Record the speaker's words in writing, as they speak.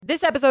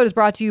This episode is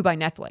brought to you by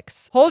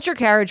Netflix. Hold your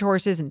carriage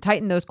horses and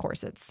tighten those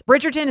corsets.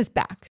 Bridgerton is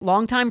back.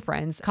 Longtime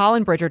friends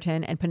Colin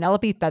Bridgerton and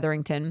Penelope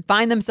Featherington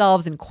find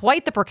themselves in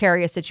quite the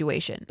precarious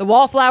situation. The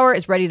wallflower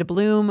is ready to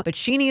bloom, but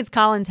she needs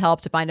Colin's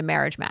help to find a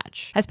marriage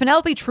match. Has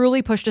Penelope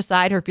truly pushed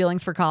aside her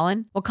feelings for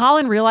Colin? Will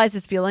Colin realize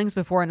his feelings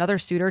before another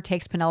suitor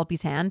takes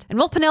Penelope's hand? And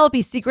will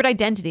Penelope's secret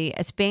identity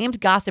as famed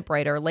gossip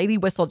writer Lady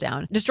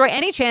Whistledown destroy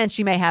any chance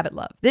she may have at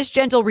love? This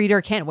gentle reader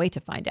can't wait to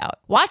find out.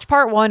 Watch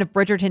part 1 of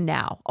Bridgerton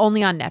now,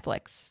 only on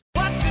Netflix.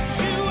 What did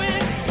you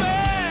expect?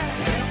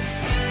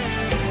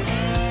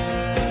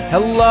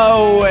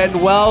 Hello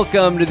and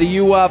welcome to the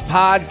U Up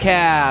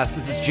Podcast.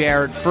 This is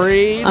Jared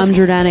Freed. I'm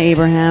Jordana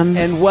Abraham.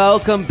 And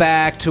welcome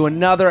back to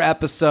another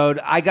episode.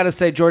 I gotta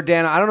say,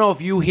 Jordana, I don't know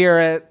if you hear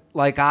it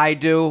like I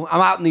do.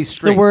 I'm out in these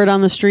streets. The word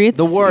on the streets?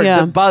 The word,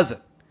 yeah. the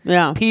buzzing.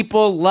 Yeah.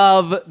 People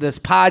love this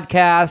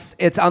podcast.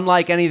 It's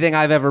unlike anything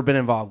I've ever been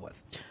involved with.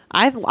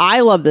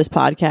 I love this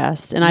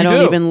podcast, and I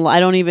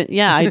don't even.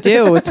 Yeah, I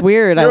do. It's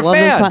weird. You're I love a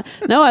fan.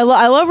 this. No, I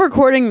love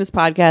recording this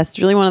podcast. It's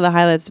really one of the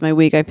highlights of my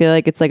week. I feel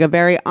like it's like a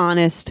very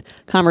honest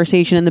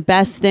conversation, and the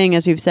best thing,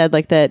 as we've said,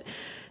 like that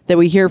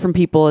we hear from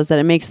people is that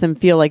it makes them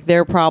feel like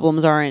their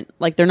problems aren't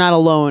like they're not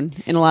alone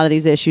in a lot of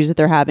these issues that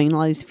they're having, and a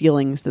lot of these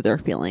feelings that they're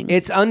feeling.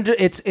 I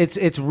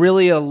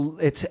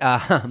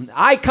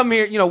come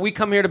here, we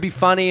come here to be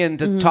funny and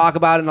to talk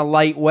about it in a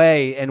light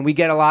way, and we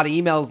get a lot of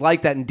emails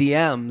like that in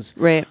DMs,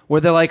 right?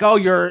 Where they're like, "Oh,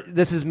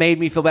 this has made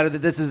me feel better.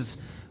 That this is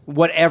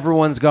what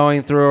everyone's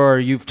going through, or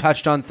you've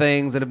touched on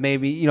things that have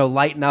maybe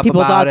lighten up." People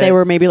about thought it. they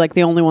were maybe like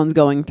the only ones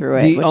going through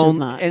it, which is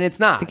not, and it's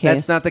not. The case.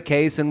 That's not the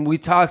case. And we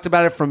talked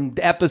about it from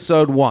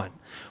episode 1.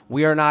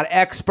 We are not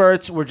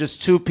experts. We're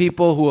just two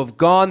people who have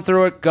gone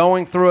through it,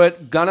 going through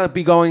it, gonna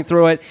be going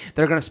through it.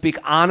 They're gonna speak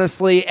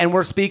honestly, and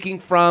we're speaking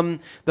from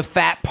the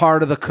fat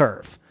part of the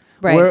curve.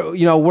 Right.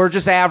 We're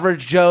just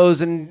average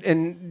Joes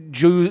and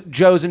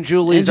Joes and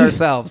Julies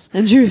ourselves.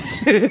 And Jews.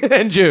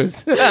 And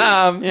Jews.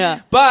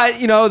 Yeah. But,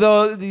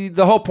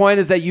 the whole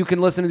point is that you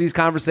can listen to these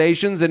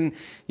conversations and,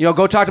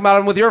 go talk about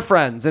them with your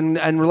friends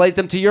and relate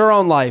them to your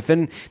own life.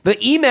 And the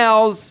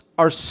emails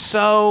are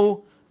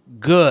so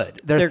good.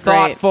 They're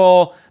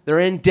thoughtful. Great. They're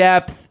in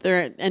depth.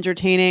 They're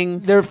entertaining.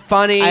 They're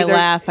funny. I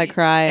laugh. I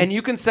cry. And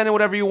you can send it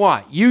whatever you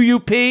want.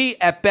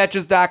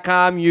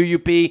 UUP@Betches.com.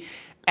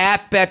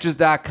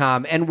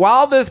 UUP@Betches.com. And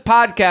while this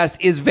podcast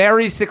is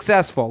very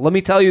successful, let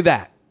me tell you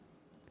that.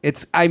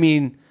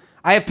 I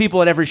have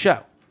people at every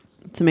show.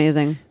 It's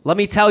amazing. Let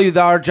me tell you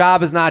that our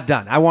job is not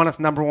done. I want us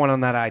number 1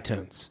 on that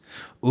iTunes.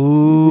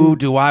 Ooh,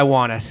 do I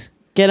want it.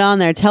 Get on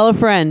there. Tell a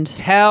friend.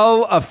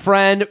 Tell a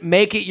friend.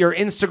 Make it your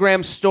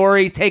Instagram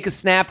story. Take a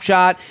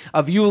snapshot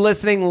of you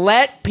listening.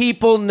 Let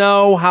people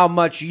know how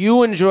much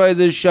you enjoy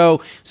this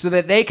show so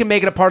that they can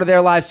make it a part of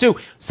their lives too.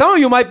 Some of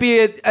you might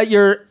be at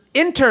your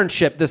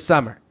internship this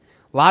summer.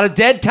 A lot of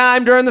dead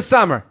time during the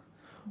summer.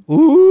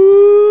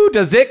 Ooh,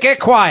 does it get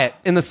quiet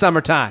in the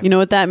summertime? You know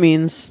what that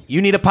means.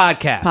 You need a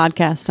podcast.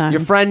 Podcast time.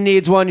 Your friend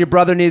needs one. Your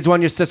brother needs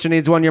one. Your sister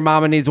needs one. Your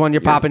mama needs one.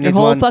 Your papa needs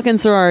one. Your whole fucking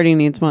sorority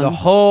needs one. The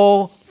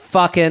whole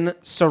fucking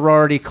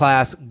sorority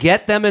class.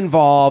 Get them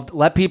involved.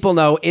 Let people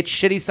know it's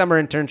shitty summer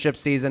internship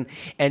season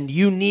and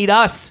you need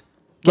us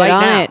right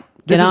now.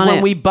 This is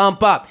when we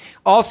bump up.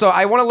 Also,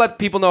 I want to let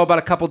people know about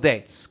a couple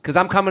dates because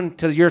I'm coming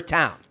to your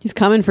town. He's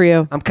coming for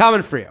you. I'm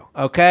coming for you,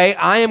 okay?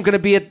 I am going to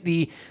be at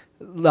the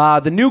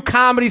new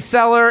Comedy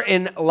Cellar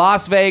in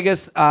Las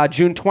Vegas,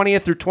 June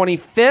 20th through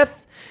 25th.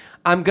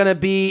 I'm going to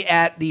be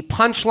at the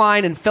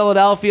Punchline in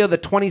Philadelphia the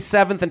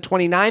 27th and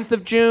 29th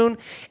of June.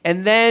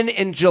 And then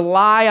in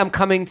July, I'm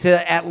coming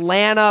to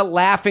Atlanta,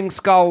 Laughing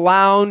Skull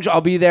Lounge.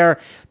 I'll be there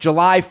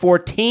July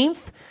 14th.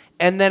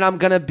 And then I'm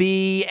going to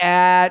be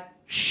at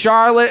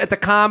Charlotte at the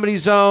Comedy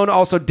Zone,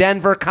 also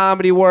Denver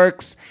Comedy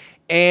Works.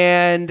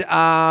 And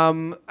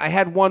I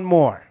had one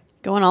more.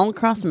 Going all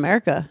across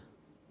America.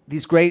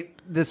 This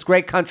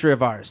great country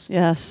of ours.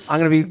 Yes. I'm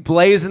going to be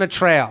blazing a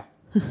trail.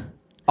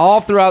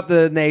 All throughout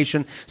the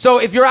nation. So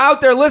if you're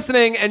out there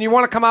listening and you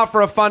want to come out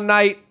for a fun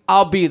night,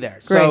 I'll be there.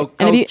 Great. So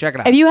go check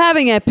it out. If you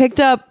haven't yet, pick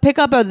up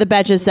the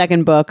Betches'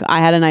 second book, I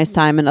Had a Nice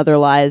Time and Other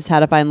Lies, How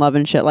to Find Love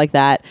and shit like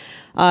that.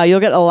 You'll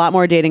get a lot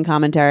more dating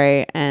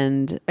commentary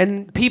and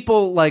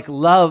people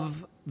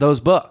love those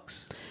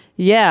books.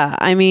 Yeah,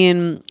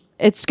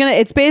 it's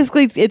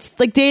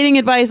like dating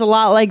advice, a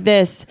lot like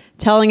this,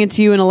 telling it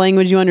to you in a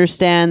language you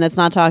understand that's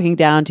not talking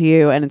down to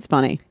you, and it's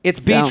funny.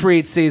 It's beach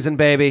read season,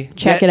 baby.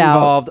 Check it out.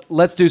 Involved.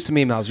 Let's do some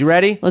emails. You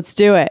ready? Let's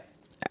do it.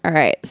 All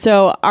right.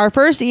 So our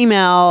first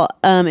email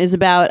is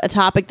about a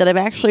topic that I've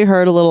actually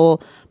heard a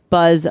little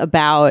buzz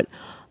about.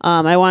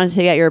 I wanted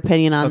to get your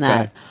opinion on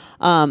that.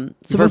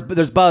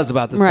 There's buzz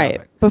about this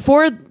topic.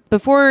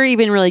 Before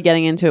even really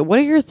getting into it, what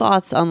are your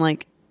thoughts on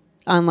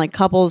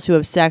couples who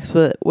have sex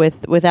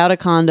without a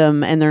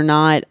condom and they're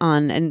not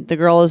on, and the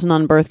girl isn't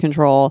on birth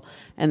control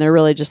and they're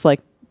really just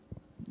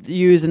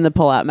using the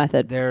pull-out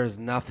method? There's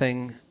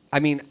nothing.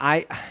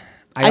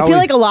 I feel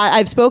like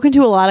I've spoken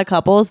to a lot of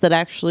couples that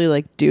actually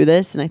like do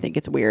this, and I think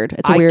it's weird.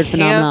 It's a weird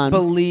phenomenon. I can't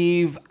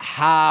believe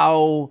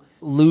how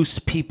loose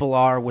people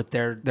are with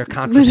their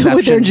contraception.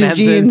 With their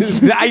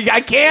jeans.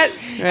 I can't.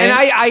 Right? And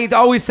I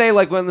always say,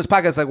 like, when this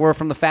podcast, like, we're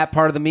from the fat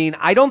part of the mean.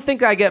 I don't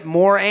think I get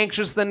more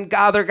anxious than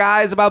other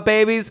guys about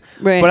babies.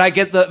 Right. But I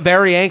get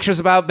very anxious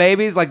about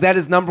babies. Like, that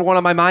is number one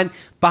on my mind.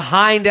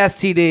 Behind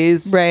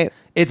STDs. Right.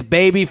 It's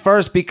baby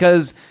first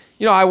because,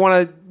 I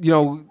want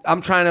to,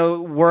 I'm trying to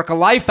work a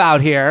life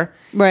out here.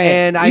 Right.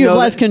 And I you know have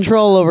less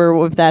control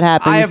over if that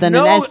happens than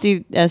an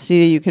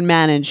STD you can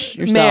manage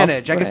yourself.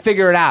 I can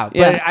figure it out.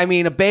 Yeah. But I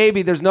mean, a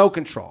baby, there's no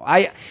control.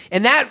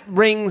 And that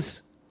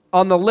rings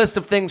on the list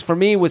of things for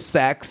me with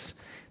sex.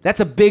 That's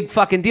a big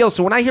fucking deal.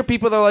 So when I hear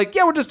people that are like,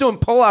 yeah, we're just doing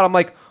pull out, I'm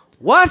like,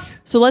 what?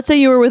 So let's say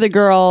you were with a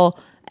girl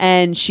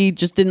and she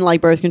just didn't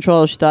like birth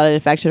control. She thought it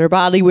affected her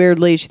body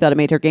weirdly. She thought it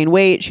made her gain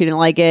weight. She didn't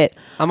like it.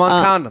 I'm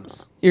on condoms.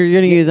 You're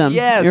going to use them.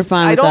 Yes. You're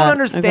fine I with don't that.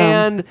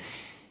 understand. Okay.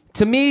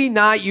 To me,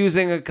 not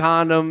using a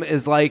condom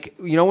is like,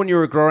 when you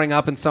were growing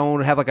up and someone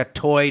would have like a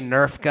toy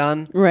Nerf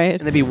gun. Right.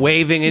 And they'd be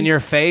waving in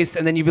your face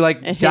and then you'd be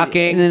like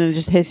ducking. And then it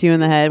just hits you in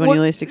the head when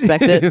you least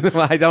expect it.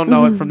 Well, I don't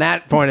know it from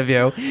that point of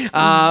view.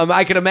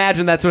 I can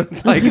imagine that's what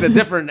it's like in a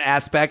different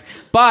aspect.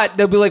 But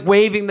they'll be like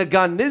waving the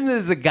gun. This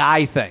is a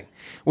guy thing.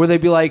 Where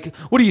they'd be like,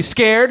 what are you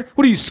scared?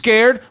 What are you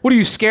scared? What are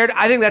you scared?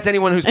 I think that's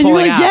anyone who's And you're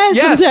pulling like, out.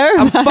 yes, I'm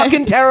terrified. I'm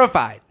fucking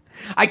terrified.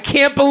 I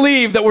can't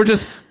believe that we're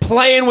just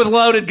playing with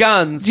loaded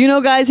guns. Do you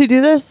know guys who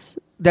do this?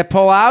 That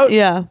pull out?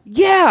 Yeah.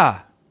 Yeah.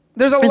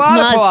 There's a lot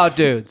of pull out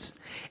dudes.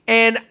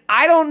 And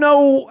I don't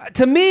know.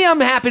 To me, I'm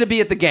happy to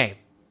be at the game.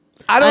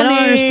 I don't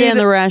understand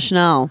the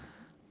rationale.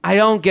 I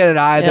don't get it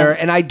either. Yeah.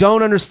 And I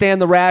don't understand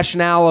the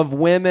rationale of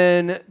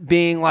women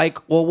being like,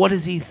 well, what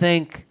does he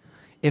think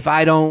if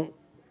I don't?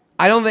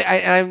 I don't think.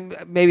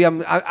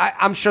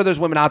 I'm sure there's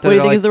women out there. What do you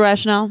that think are is the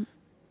rationale?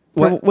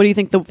 What? What do you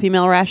think the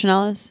female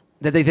rationale is?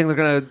 That they think they're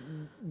gonna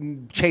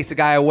chase a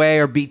guy away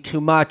or be too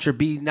much or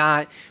be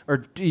not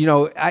or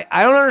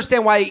I don't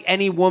understand why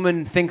any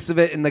woman thinks of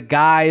it in the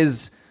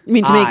guy's You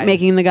mean to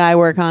making the guy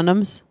wear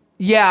condoms?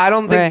 Yeah, I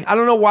don't think Right. I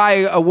don't know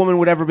why a woman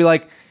would ever be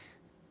like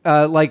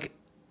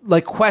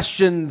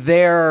question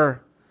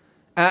their.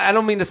 I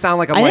don't mean to sound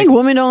like I'm I like think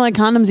women don't like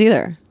condoms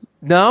either.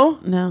 no.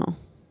 No.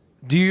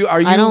 Are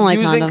you I don't like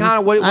using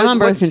condoms. I'm on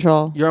birth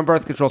control. You're on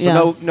birth control, so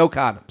Yes. no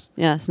condoms.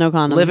 Yes, no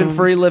condoms. Living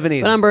free, living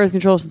easy. Been on birth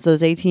control since I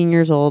was 18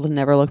 years old and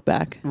never looked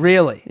back.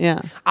 Really?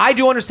 Yeah. I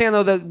do understand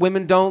though that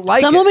women don't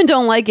like Some it. women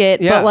don't like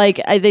it, Yeah.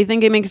 but they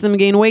think it makes them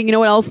gain weight. You know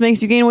what else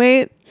makes you gain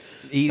weight?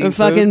 Eating A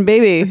fucking food.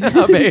 baby. Yeah,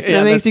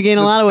 That makes you gain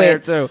a lot of fair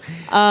weight. too.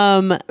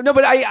 No,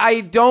 but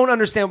I don't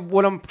understand.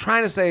 What I'm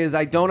trying to say is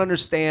I don't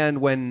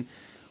understand when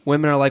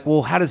women are like,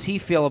 well, how does he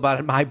feel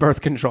about my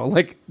birth control?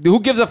 Like, who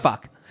gives a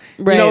fuck?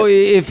 Right.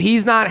 If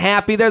he's not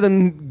happy there,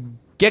 then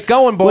get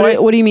going,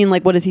 boy. What do you mean?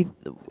 Like, what is he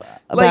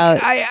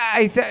about?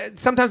 Like,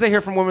 sometimes I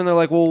hear from women, they're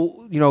like,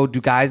 well, do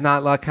guys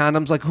not like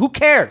condoms? Like, who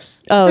cares?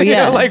 Oh,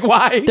 yeah. Like,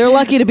 why? They're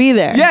lucky to be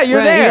there. Yeah, you're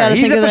Right, you there. gotta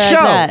He's think at of the it show.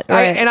 like that.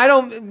 Right. And I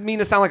don't mean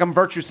to sound like I'm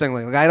virtue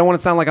signaling. Like, I don't want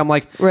to sound like I'm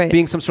like Right.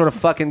 being some sort of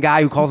fucking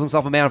guy who calls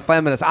himself a man of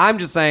feminist. I'm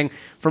just saying,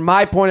 from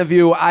my point of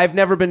view, I've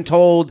never been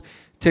told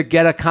to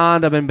get a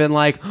condom and been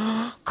like,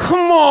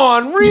 come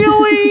on,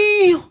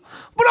 really?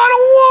 But I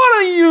don't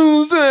want to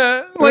use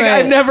it. Like, Right.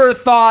 I've never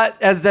thought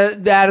as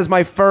that is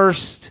my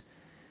first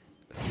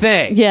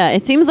thing. Yeah,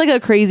 it seems like a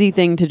crazy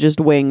thing to just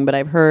wing, but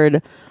I've heard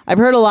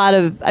about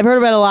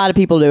a lot of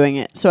people doing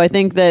it. So I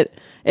think that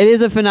it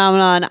is a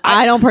phenomenon.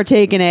 I don't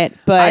partake in it,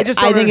 but I just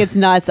I don't think it's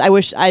nuts. I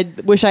wish I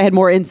had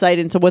more insight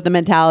into what the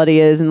mentality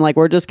is, and like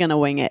we're just gonna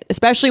wing it,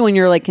 especially when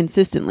you're like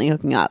consistently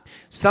hooking up.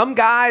 Some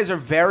guys are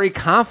very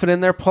confident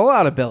in their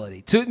pull-out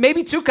ability.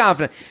 Maybe too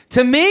confident.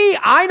 To me,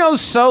 I know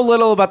so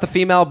little about the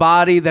female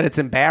body that it's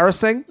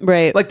embarrassing.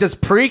 Right. Like, does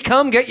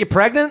pre-cum get you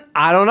pregnant?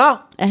 I don't know.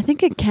 I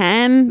think it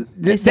can.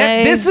 They This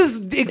say. is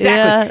exactly.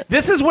 Yeah.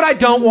 This is what I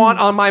don't want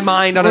on my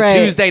mind on a Right.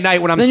 Tuesday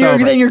night when I'm Then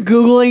sober. you're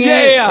Googling it.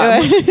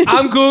 Yeah.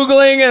 I'm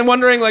Googling and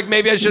wondering, like,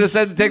 maybe I should have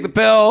said to take the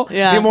pill,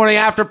 Yeah. the morning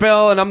after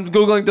pill, and I'm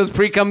Googling, does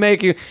pre-cum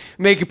make you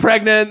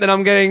pregnant? Then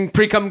I'm getting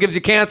pre-cum gives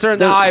you cancer, and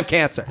now I have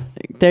cancer.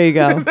 There you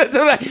go. But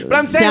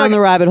I'm saying, Down like, the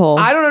rabbit hole.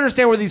 I don't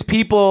understand where these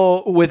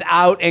people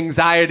without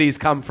anxieties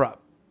come from.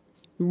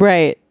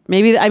 Right.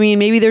 Maybe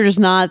they're just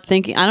not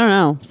thinking. I don't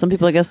know. Some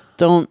people, I guess,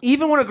 don't.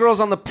 Even when a girl's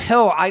on the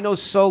pill, I know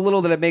so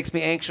little that it makes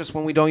me anxious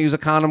when we don't use a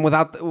condom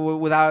without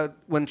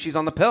when she's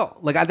on the pill.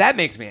 Like, that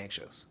makes me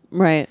anxious.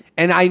 Right.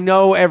 And I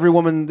know every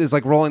woman is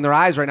like rolling their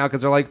eyes right now because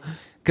they're like,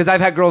 because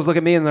I've had girls look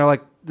at me and they're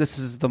like, this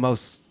is the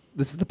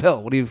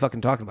pill. What are you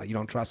fucking talking about? You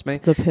don't trust me?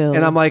 The pill.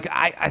 And I'm like,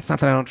 it's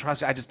not that I don't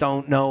trust you. I just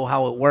don't know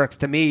how it works.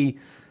 To me,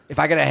 if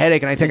I get a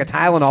headache and I take a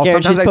Tylenol,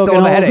 Scared sometimes she's I still poking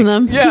have a holes headache. in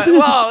them? Yeah,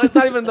 well, it's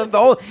not even the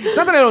whole. It's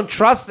not that I don't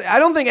trust. I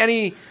don't think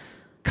any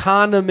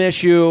condom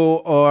issue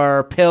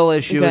or pill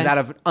issue is Okay. out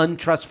of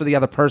untrust for the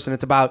other person.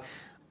 It's about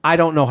I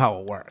don't know how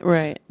it works.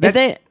 Right.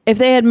 That's- If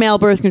they had male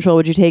birth control,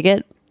 would you take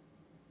it?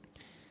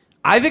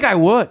 I think I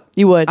would.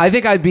 You would. I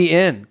think I'd be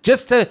in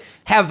just to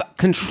have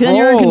control. Then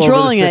you're over the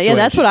controlling it. Yeah,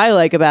 that's what situation. I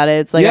like about it.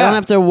 It's like I Yeah. don't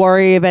have to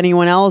worry if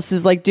anyone else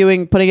is like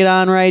putting it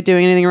on right,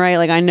 doing anything right.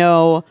 Like I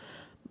know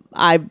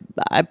I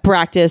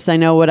practice. I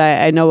know what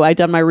I know. I've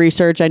done my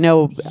research. I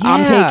know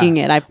I'm Yeah. taking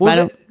it. I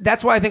don't.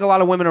 That's why I think a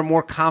lot of women are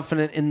more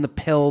confident in the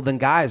pill than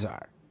guys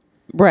are.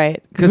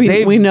 Right. Because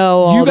Because we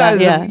know all you guys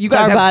that. Yeah. have, you It's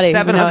guys our have body. We know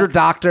 700 it.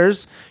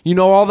 doctors. You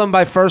know all of them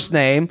by first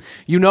name.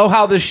 You know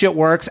how this shit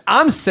works.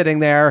 I'm sitting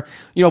there,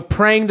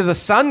 praying to the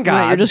sun god.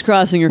 Right, you're just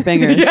crossing your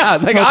fingers. yeah,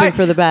 like hoping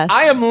for the best.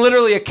 I am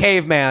literally a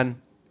caveman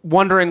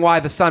wondering why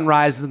the sun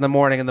rises in the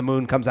morning and the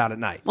moon comes out at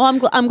night. Well,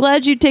 I'm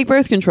glad you take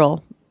birth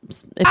control.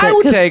 I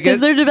would take it. Because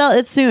they're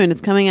It's soon.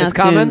 It's coming out It's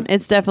coming? soon.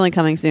 It's definitely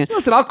coming soon.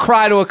 Listen, I'll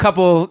cry to a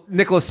couple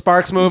Nicholas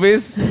Sparks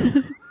movies.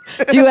 Do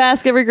you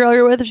ask every girl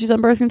you're with if she's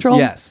on birth control?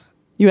 Yes.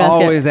 You ask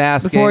it always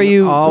asking. before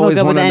you always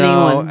hook up with wanna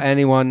know, anyone.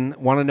 anyone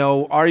want to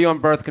know, are you on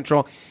birth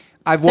control?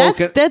 I've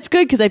woken. That's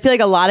good because I feel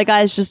like a lot of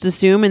guys just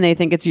assume and they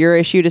think it's your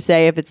issue to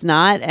say if it's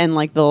not, and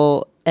like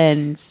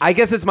I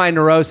guess it's my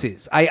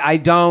neuroses. I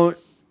don't.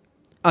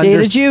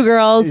 Dated you,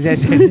 girls.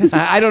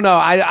 I don't know.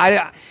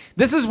 I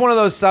this is one of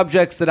those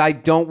subjects that I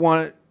don't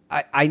want.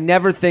 I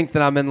never think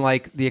that I'm in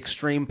like the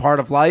extreme part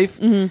of life,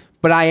 Mm-hmm.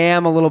 but I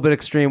am a little bit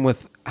extreme with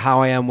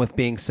how I am with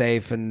being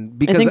safe, and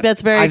because I think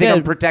that's very I think good.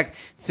 I'm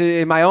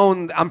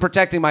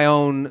protecting my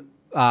own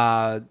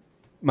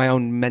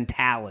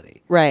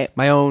mentality, Right.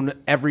 my own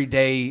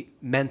everyday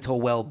mental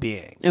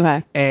well-being.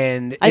 Okay.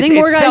 And I think it's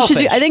more guys should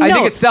do. selfish. I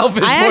think it's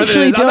selfish. I more actually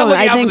than it is. I'm not don't.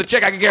 looking I out think for the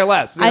chick. I could care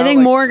less. I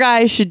think more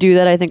guys should do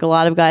that. I think a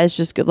lot of guys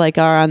just like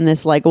are on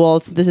this like, well,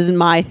 this isn't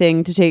my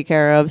thing to take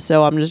care of,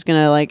 so I'm just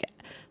gonna like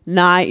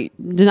not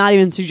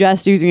even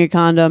suggest using a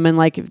condom, and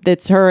like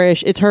it's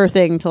her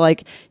thing to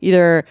like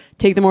either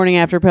take the morning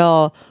after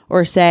pill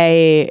or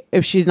say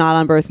if she's not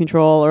on birth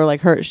control or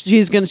like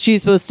she's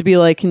supposed to be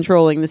like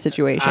controlling the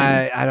situation.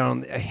 I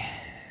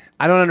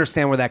don't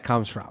understand where that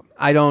comes from.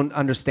 I don't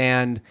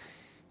understand.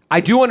 I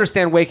do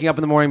understand waking up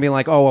in the morning and being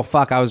like, oh, well,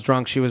 fuck, I was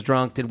drunk. She was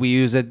drunk. Did we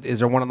use it? Is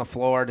there one on the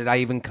floor? Did I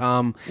even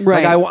come?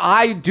 Right. Like,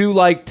 I do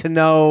like to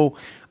know.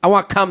 I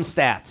want cum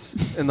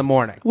stats in the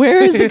morning.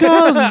 Where is the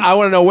cum? I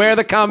want to know where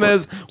the cum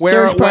is,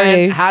 where Search it went,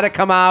 party. how to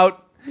come out.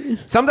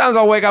 Sometimes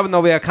I'll wake up and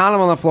there'll be a condom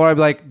on the floor. I'll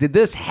be like, did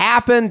this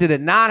happen? Did it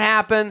not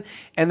happen?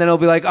 And then it'll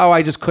be like, oh,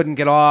 I just couldn't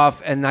get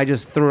off, and I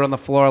just threw it on the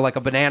floor like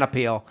a banana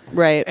peel.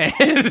 Right.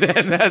 And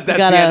that's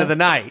the end of the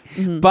night.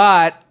 Mm-hmm.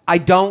 But I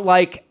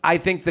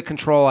think the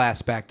control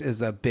aspect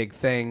is a big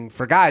thing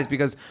for guys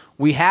because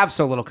we have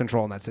so little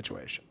control in that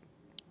situation.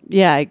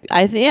 Yeah,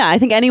 I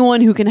think anyone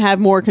who can have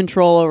more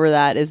control over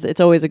that it's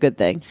always a good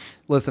thing.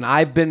 Listen,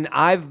 I've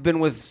been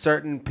with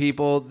certain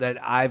people that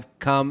I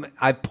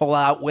pull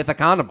out with a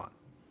condom on.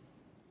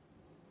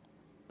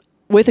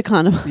 With a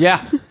condom.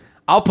 Yeah.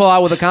 I'll pull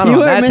out with a condom.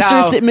 You are That's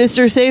how,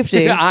 Mr.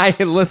 Safety.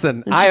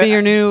 Listen. That should be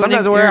your new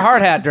sometimes I wear a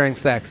hard hat during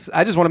sex.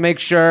 I just want to make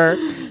sure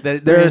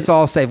that it's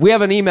all safe. We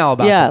have an email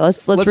about Yeah,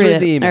 this. let's read it.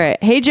 the email. All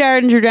right. Hey,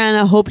 Jared and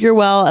Jordana. Hope you're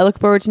well. I look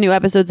forward to new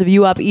episodes of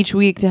You Up each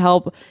week to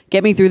help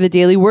get me through the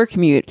daily work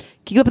commute.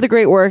 Keep up the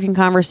great work and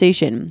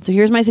conversation. So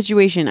here's my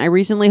situation. I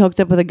recently hooked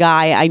up with a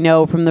guy I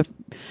know from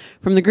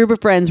the group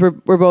of friends we're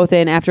both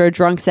in after a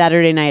drunk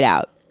Saturday night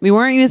out. We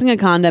weren't using a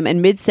condom,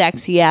 and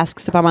mid-sex, he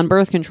asks if I'm on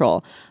birth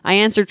control. I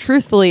answered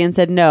truthfully and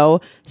said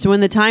no, so when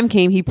the time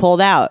came, he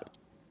pulled out.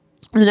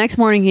 The next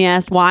morning, he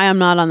asked why I'm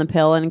not on the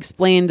pill and I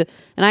explained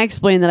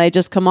that I had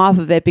just come off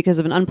of it because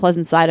of an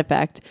unpleasant side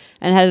effect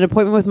and had an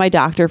appointment with my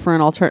doctor for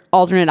an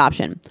alternate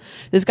option.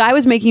 This guy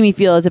was making me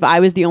feel as if I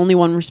was the only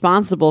one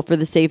responsible for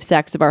the safe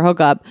sex of our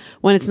hookup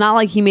when it's not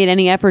like he made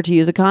any effort to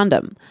use a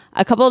condom.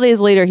 A couple of days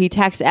later, he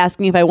texted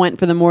asking if I went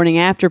for the morning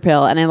after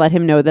pill, and I let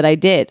him know that I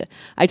did.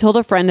 I told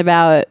a friend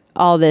about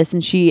all this,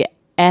 and she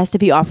asked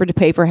if he offered to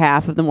pay for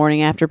half of the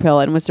morning after pill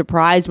and was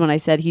surprised when I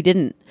said he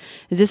didn't.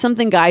 Is this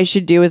something guys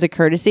should do as a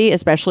courtesy,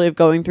 especially if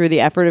going through the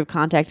effort of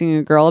contacting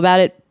a girl about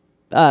it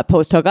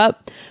post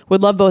hookup?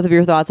 Would love both of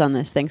your thoughts on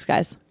this. Thanks,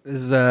 guys.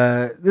 This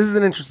is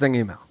an interesting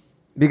email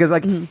because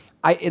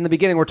in the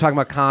beginning we're talking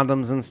about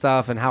condoms and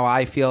stuff and how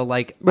I feel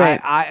like Right.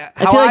 I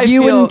feel like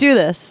you wouldn't do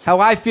this. How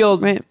I feel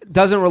Right.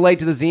 doesn't relate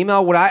to this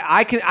email. What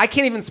I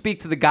can't even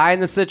speak to the guy in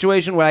this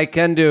situation. What I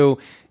can do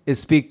is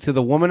speak to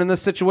the woman in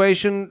this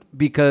situation,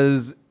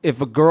 because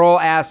if a girl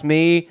asked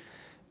me,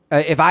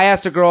 if I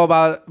asked a girl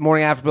about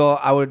morning after pill,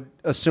 I would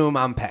assume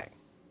I'm paying.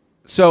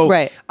 So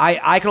Right.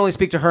 I can only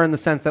speak to her in the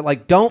sense that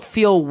like, don't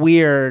feel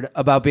weird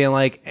about being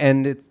like,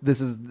 and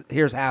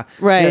here's half,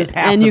 Right. here's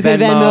half And the you can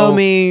Venmo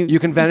me. You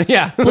can Venmo,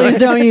 yeah. Please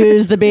don't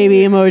use the baby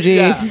emoji.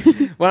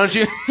 Yeah. Why don't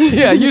you?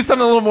 Yeah, use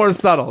something a little more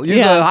subtle. Use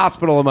Yeah. a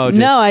hospital emoji.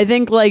 No, I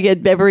think like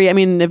if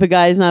a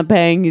guy's not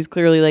paying, he's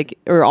clearly like,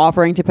 or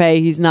offering to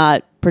pay, he's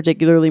not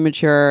particularly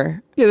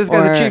mature. Yeah, this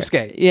guy's a or-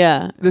 cheapskate.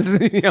 Yeah. This is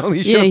he should Yeah, have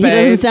he paid.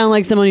 doesn't sound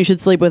like someone you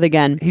should sleep with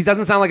again. He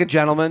doesn't sound like a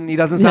gentleman. He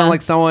doesn't sound No.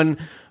 like someone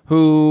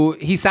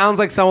he sounds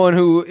like someone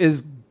who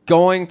is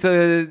going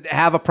to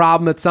have a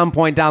problem at some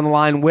point down the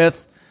line with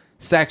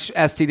sex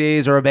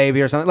STDs or a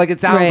baby or something. Like, it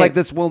sounds Right. like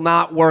this will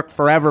not work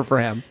forever for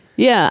him.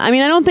 Yeah, I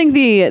mean, I don't think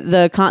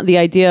the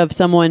idea of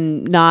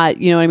someone not,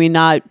 you know what I mean,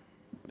 not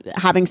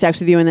having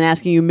sex with you and then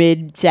asking you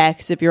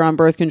mid-sex if you're on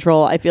birth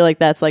control, I feel like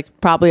that's like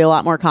probably a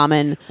lot more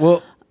common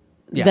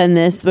than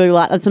this. But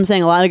that's what I'm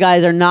saying. A lot of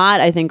guys are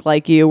not, I think,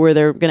 like you, where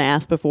they're going to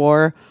ask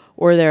before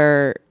or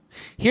they're...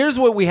 Here's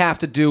what we have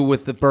to do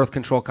with the birth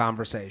control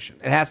conversation.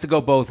 It has to go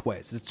both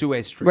ways. It's a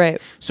two-way street.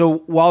 Right. So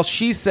while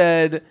she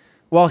said,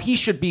 well, he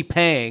should be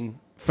paying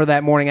for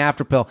that morning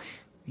after pill,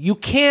 you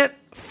can't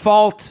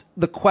fault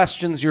the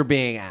questions you're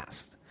being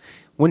asked.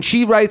 When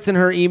she writes in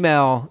her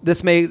email,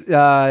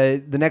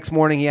 the next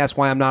morning he asked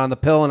why I'm not on the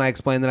pill, and I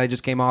explained that I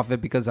just came off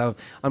it because of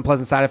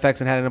unpleasant side effects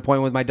and had an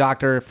appointment with my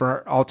doctor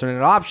for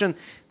alternate option.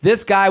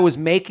 This guy was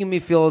making me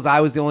feel as I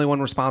was the only one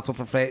responsible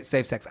for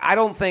safe sex. I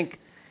don't think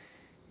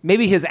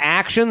maybe his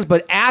actions,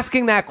 but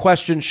asking that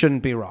question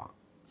shouldn't be wrong.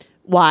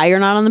 Why you're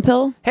not on the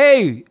pill?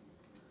 Hey,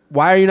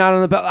 why are you not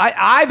on the pill?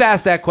 I've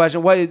asked that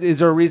question. What is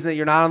there a reason that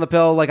you're not on the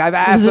pill? Like I've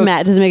asked.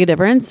 Does it make a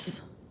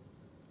difference?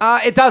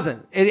 It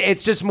doesn't.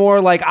 It's just more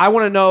like I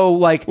want to know.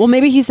 Like, well,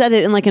 maybe he said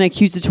it in like an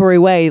accusatory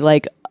way.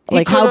 Like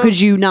how could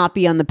you not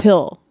be on the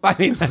pill? I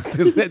mean,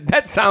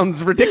 that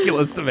sounds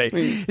ridiculous to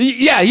me.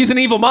 Yeah, he's an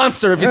evil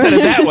monster if you said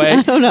it that way.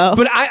 I don't know.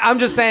 But I'm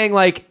just saying,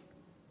 like,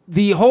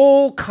 the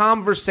whole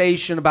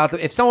conversation about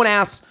if someone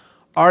asks,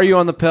 "Are you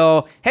on the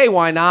pill?" Hey,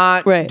 why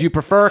not? Right. Do you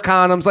prefer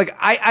condoms? Like,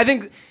 I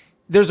think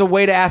there's a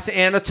way to ask,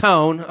 and a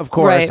tone, of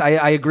course.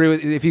 Right. I agree with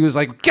if he was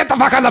like, "Get the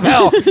fuck on the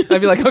pill," I'd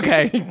be like,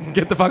 "Okay,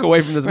 get the fuck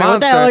away from this monster." What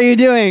the hell are you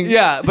doing?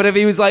 Yeah, but if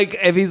he's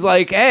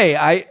like,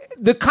 "Hey,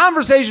 the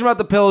conversation about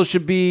the pill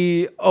should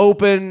be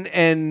open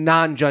and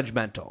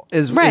non-judgmental,"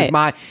 is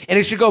my, and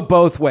it should go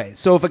both ways.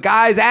 So if a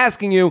guy's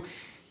asking you,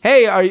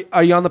 "Hey,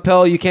 are you on the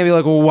pill?" You can't be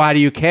like, "Well, why do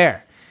you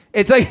care?"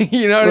 It's like,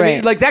 you know what I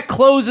mean? Like that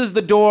closes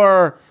the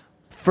door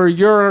for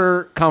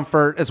your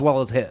comfort as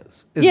well as his.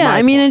 Yeah,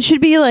 I mean, it should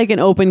be like an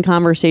open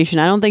conversation.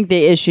 I don't think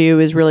the issue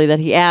is really that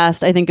he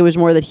asked. I think it was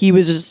more that he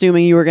was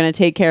assuming you were going to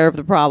take care of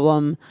the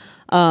problem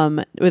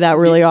without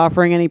really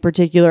offering any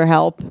particular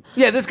help.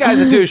 Yeah, this guy's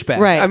a douchebag.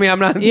 Right. I mean, I'm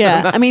not.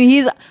 Yeah, I mean,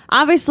 he's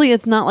obviously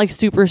it's not like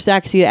super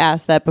sexy to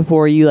ask that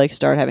before you like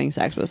start having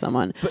sex with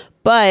someone.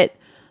 But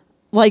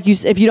like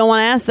if you don't want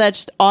to ask that,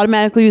 just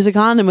automatically use a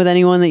condom with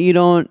anyone that you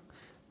don't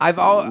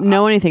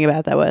know anything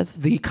about that with.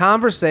 The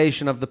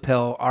conversation of the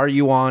pill, are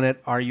you on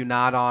it? Are you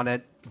not on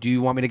it? Do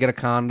you want me to get a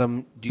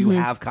condom? Do you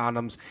have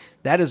condoms?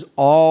 That is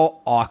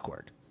all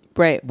awkward.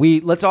 Right.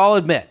 Let's all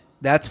admit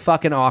that's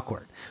fucking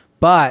awkward.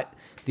 But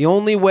the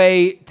only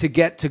way to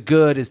get to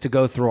good is to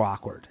go through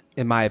awkward,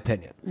 in my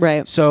opinion.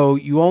 Right. So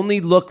you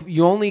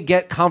only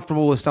get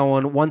comfortable with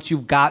someone once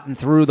you've gotten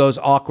through those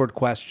awkward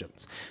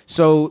questions.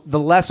 So the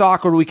less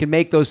awkward we can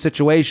make those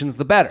situations,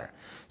 the better.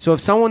 So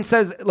if someone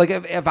says, like,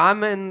 if I'm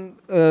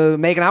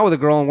making out with a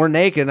girl and we're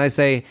naked and I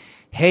say,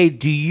 "Hey,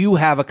 do you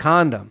have a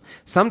condom?"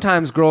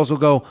 Sometimes girls will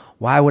go,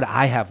 "Why would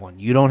I have one?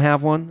 You don't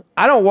have one?"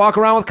 I don't walk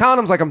around with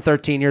condoms like I'm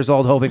 13 years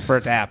old hoping for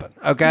it to happen,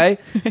 okay?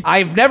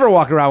 I've never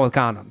walked around with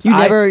condoms. You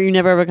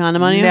never have a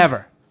condom on you?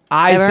 Never.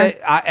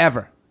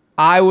 Ever.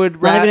 I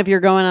would not even if you're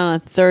going on a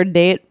third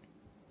date?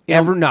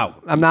 No.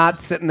 I'm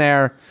not sitting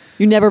there.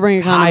 You never bring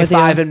a condom with you?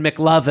 High-fiving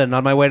McLovin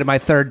on my way to my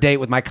third date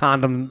with my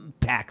condom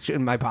packed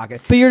in my pocket.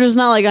 But you're just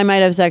not like, I might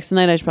have sex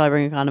tonight, I should probably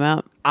bring a condom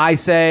out. I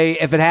say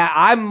if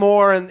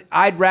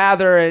I'd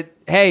rather it.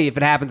 Hey, if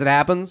it happens, it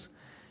happens.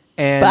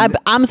 And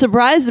but I'm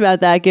surprised about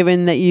that,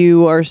 given that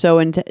you are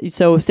so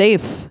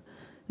safe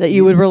that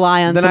you would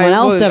rely on someone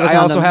else to have a condom.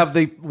 I also have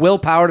the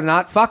willpower to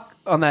not fuck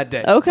on that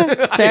day.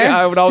 Okay, fair.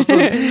 I would also.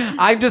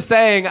 I'm just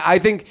saying. I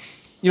think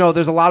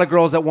there's a lot of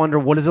girls that wonder,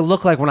 what does it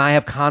look like when I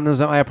have condoms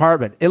at my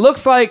apartment? It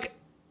looks like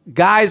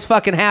guys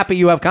fucking happy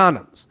you have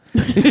condoms.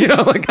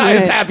 Like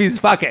guys happy he's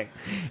fucking.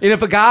 And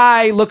if a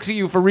guy looks at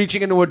you for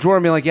reaching into a drawer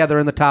and be like, "Yeah, they're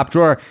in the top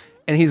drawer,"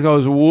 and he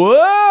goes,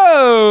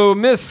 "Whoa,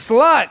 Miss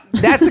Slut,"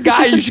 that's a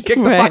guy you should kick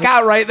the fuck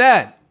out right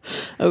then.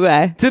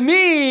 Okay. To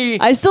me,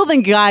 I still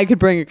think a guy could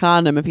bring a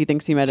condom if he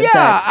thinks he might have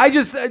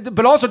sex. Yeah,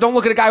 but also don't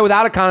look at a guy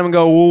without a condom and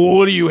go, "Well,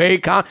 what do you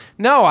hate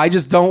No, I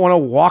just don't want to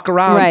walk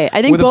around I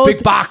think with a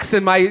big box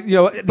in my,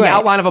 the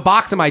outline of a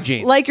box in my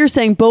jeans. Like you're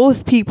saying,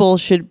 both people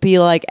should be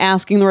like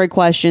asking the right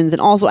questions,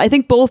 and also I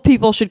think both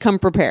people should come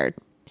prepared.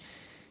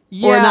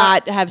 Yeah. Or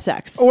not have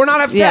sex. Or not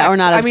have sex. Yeah, or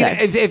not have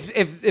sex. I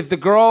mean, if the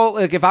girl,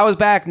 like if I was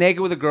back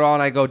naked with a girl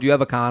and I go, "Do you have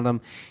a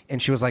condom?"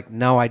 and she was like,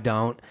 "No, I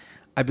don't,"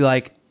 I'd be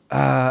like,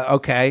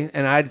 okay.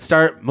 And I'd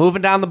start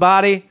moving down the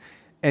body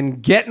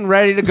and getting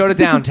ready to go to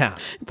downtown.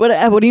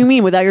 What do you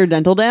mean, without your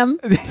dental dam?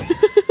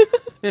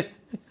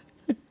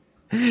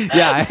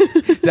 Yeah,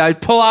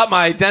 I'd pull out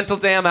my dental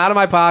dam out of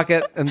my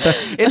pocket. And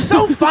it's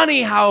so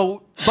funny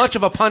how much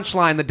of a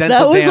punchline the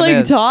dental dam is. That was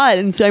like taught.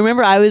 And so I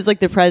remember I was like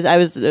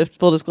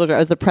full disclosure, I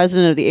was the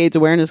president of the AIDS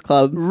Awareness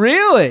Club.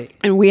 Really?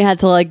 And we had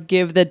to like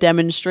give the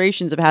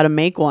demonstrations of how to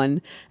make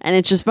one. And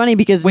it's just funny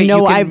because you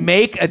can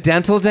make a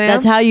dental dam?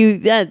 That's how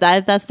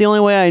that's the only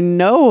way I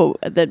know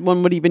that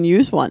one would even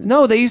use one.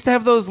 No, they used to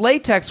have those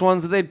latex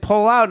ones that they'd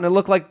pull out and it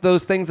looked like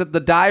those things that the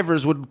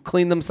divers would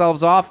clean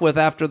themselves off with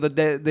after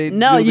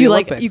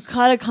you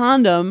cut a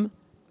condom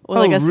Or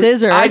like a re-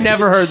 scissor. I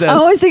never heard this. I'm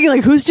always thinking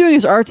like, who's doing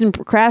this arts and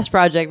crafts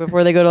project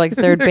before they go to like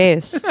third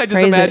base? I just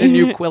Crazy. imagine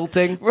you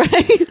quilting.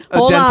 Right. A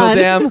Hold dental on.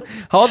 dam.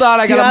 Hold on,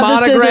 I Do you got a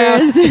have the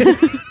monograph.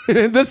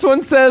 scissors?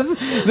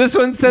 This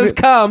one says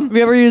come. Have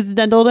you ever used a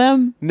dental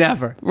dam?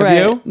 Never. Right.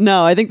 Have you?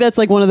 No, I think that's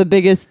like one of the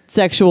biggest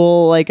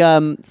sexual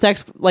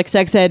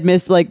sex ed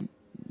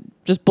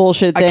just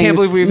bullshit things. I can't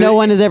believe no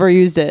one has ever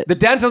used it. The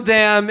dental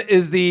dam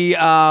is the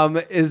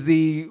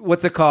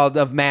what's it called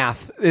of math?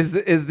 Is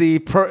the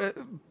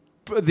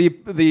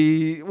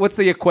what's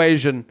the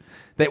equation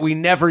that we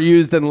never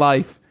used in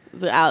life?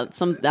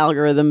 Some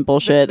algorithm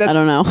bullshit. I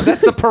don't know.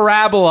 That's the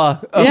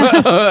parabola of, Yes,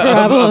 of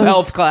parabolas.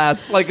 health class.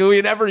 Like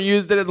we never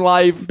used it in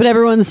life. But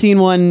everyone's seen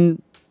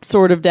one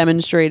sort of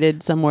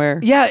demonstrated somewhere.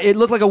 Yeah, it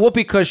looked like a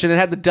whoopee cushion. It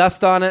had the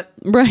dust on it.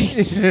 Right.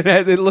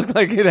 It looked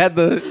like it had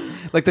the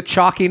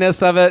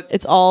chalkiness of it.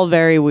 It's all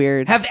very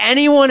weird. Have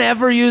anyone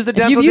ever used a If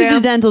dental you've used dam?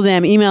 a dental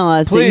dam, email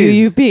us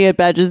Please. at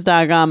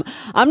uup@badges.com.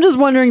 I'm just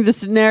wondering the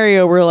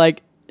scenario where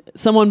like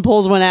someone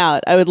pulls one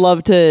out. I would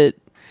love to.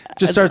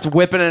 Just starts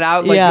whipping it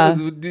out, like Yeah.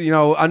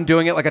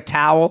 undoing it like a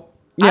towel.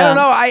 I Yeah. don't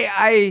know.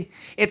 I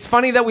it's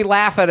funny that we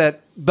laugh at it,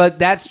 but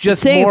that's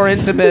just Safe. more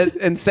intimate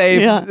and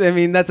safe. Yeah. I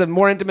mean, that's a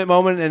more intimate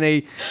moment, and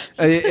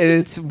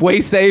it's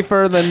way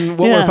safer than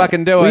what Yeah. we're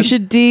fucking doing. We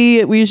should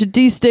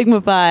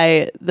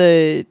destigmify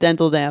the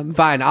dental dam.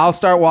 Fine, I'll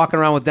start walking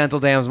around with dental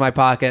dams in my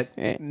pocket,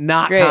 Right.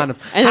 not Great. condoms.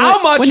 And then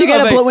How much? when you get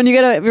of if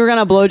you were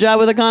gonna blow job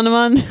with a condom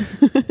on?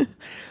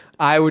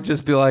 I would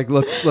just be like,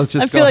 let's just. I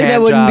go feel like that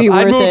hand wouldn't job. be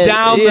I'd worth move it.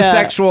 down the Yeah.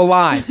 sexual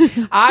line.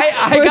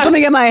 I First, got, let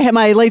me get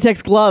my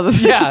latex glove.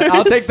 yeah,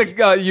 I'll take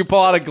the. You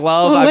pull out a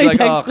glove. I'd be like,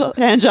 latex oh, glove,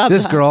 hand job.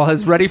 this girl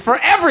is ready for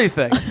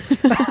everything.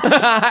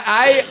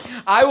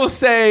 I will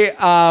say,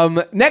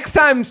 next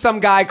time some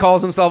guy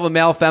calls himself a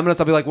male feminist,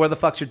 I'll be like, where the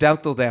fuck's your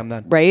dental dam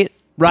then? Right.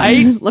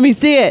 Right? Let me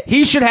see it.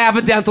 He should have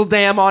a dental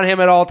dam on him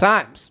at all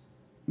times.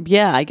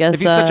 Yeah, I guess.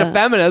 If he's such a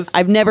feminist.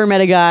 I've never met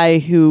a guy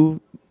who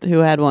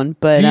had one,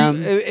 but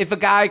If a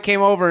guy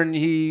came over and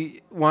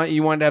you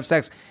wanted to have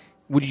sex,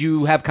 would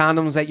you have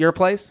condoms at your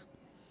place?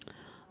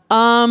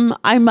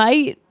 I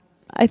might.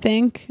 I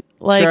think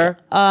like Sure.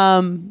 But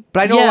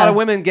I know a yeah. lot of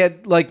women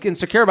get like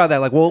insecure about that.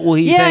 Like, will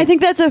he? Yeah, I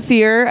think that's a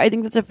fear. I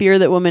think that's a fear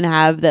that women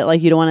have, that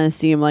like you don't want to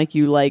seem like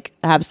you like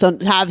have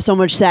so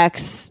much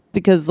sex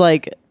because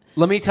like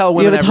Let me tell you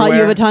women have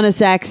everywhere. a ton of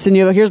sex and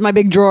here's my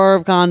big drawer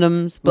of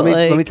condoms. But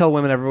let me tell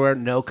women everywhere.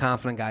 No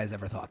confident guy has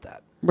ever thought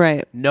that.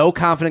 right. No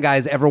confident guy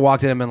has ever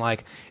walked in and been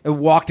like,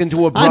 walked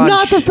into a brunch. I'm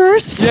not the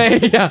first.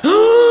 Yeah.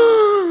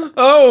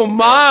 Oh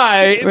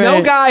my! No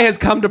Right. guy has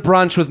come to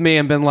brunch with me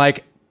and been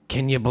like,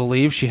 "Can you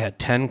believe she had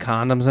 10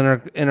 condoms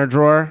in her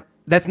drawer?"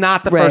 That's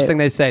not the Right. first thing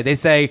they say. They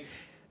say,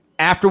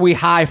 after we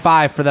high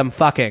five for them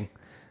fucking,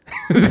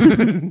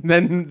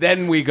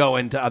 then we go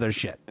into other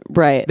shit.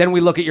 Right. Then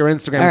we look at your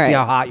Instagram All and see right.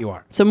 how hot you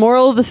are. So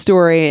moral of the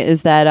story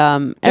is that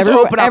open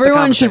up the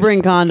everyone should conversation.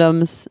 bring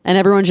condoms and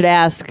everyone should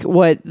ask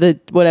what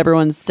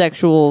everyone's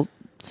sexual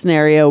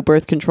scenario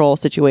birth control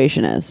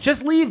situation is.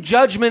 Just leave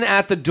judgment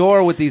at the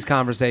door with these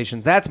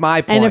conversations. That's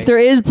my point. And if there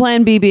is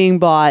Plan B being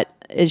bought,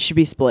 it should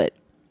be split.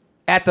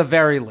 at the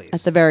very least.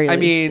 At the very least.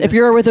 I mean, if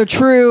you're with a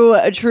true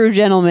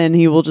gentleman,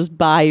 he will just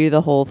buy you the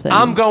whole thing.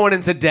 I'm going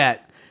into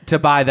debt to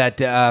buy that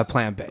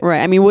Plan B. Right.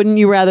 I mean, wouldn't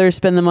you rather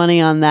spend the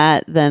money on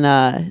that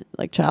than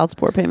like child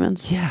support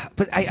payments? Yeah,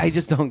 but I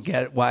just don't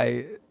get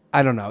why.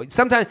 I don't know.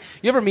 Sometimes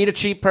you ever meet a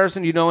cheap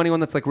person? You know anyone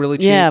that's like really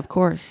cheap? Yeah, of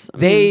course.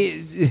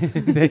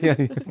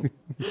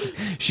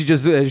 She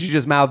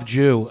just mouthed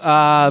Jew.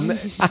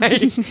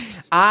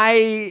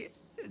 I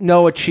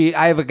know a cheap.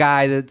 I have a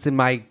guy that's in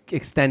my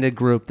extended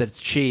group that's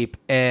cheap,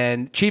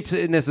 and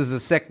cheapness is a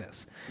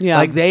sickness. Yeah.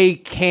 Like they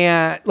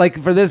can't.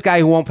 Like for this guy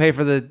who won't pay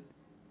for the.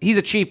 He's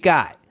a cheap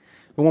guy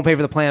who won't pay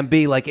for the Plan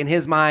B. Like in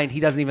his mind, he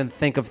doesn't even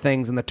think of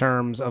things in the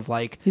terms of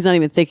like. He's not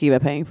even thinking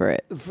about paying for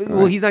it.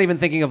 Well, he's not even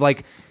thinking of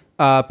like.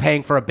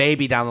 Paying for a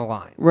baby down the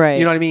line. Right.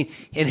 You know what I mean?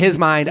 In his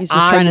mind, He's just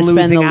trying I'm to spend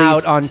losing the out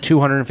least. on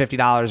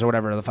 $250 or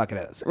whatever the fuck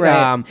it is.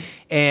 Right.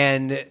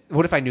 And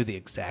what if I knew the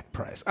exact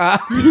price? I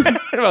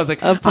was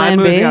like, Of Plan I'm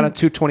losing B? out on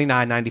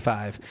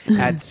 $229.95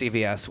 at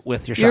CVS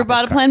with your You ever Shoppers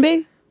bought a card. Plan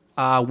B?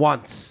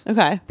 Once.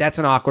 Okay. That's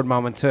an awkward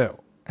moment too.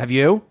 Have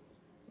you?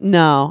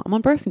 No, I'm on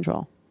birth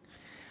control.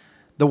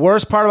 The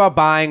worst part about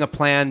buying a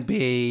Plan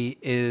B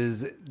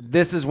is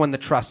this is when the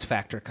trust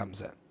factor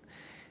comes in.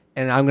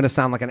 And I'm going to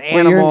sound like an Well,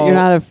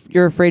 animal.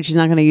 you're afraid she's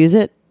not going to use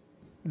it?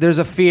 There's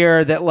a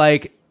fear that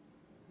like,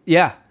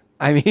 yeah,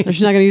 I mean, Or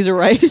she's not going to use it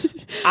right?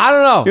 I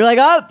don't know. You're like,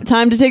 oh,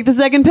 time to take the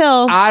second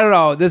pill. I don't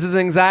know. This is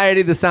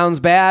anxiety. This sounds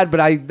bad,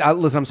 but I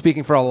listen. I'm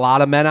speaking for a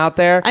lot of men out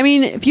there. I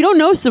mean, if you don't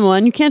know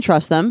someone, you can't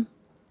trust them.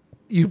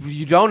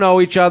 You don't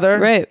know each other,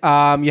 Right. You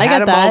I had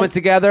get a that. moment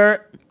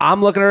together.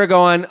 I'm looking at her,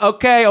 going,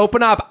 "Okay,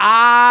 open up."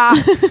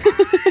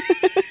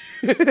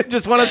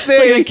 Just want to see.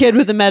 Like a kid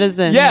with the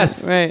medicine.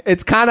 Yes, Right.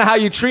 It's kind of how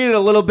you treat it a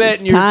little bit,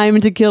 and you're Time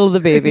to kill the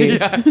baby.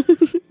 Yeah.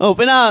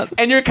 Open up.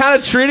 and you're kind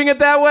of treating it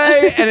that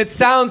way, and it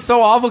sounds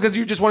so awful because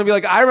you just want to be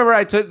like, I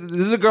remember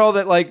this is a girl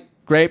that like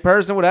great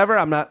person, whatever.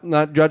 I'm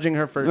not judging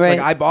her for Right. like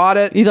I bought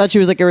it. You thought she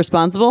was like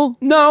irresponsible?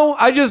 No,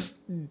 I just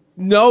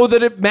know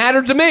that it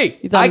mattered to me.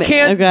 thought I ma-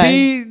 can't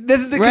okay. be.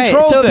 This is the Right.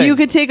 control So thing. if you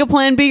could take a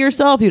plan B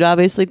yourself, you'd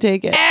obviously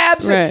take it.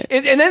 Absolutely.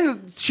 Right. And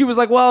then she was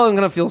like, "Well, I'm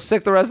gonna feel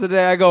sick the rest of the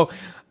day." I go,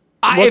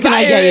 What can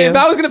I get you? If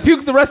I was gonna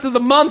puke the rest of the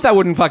month, I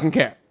wouldn't fucking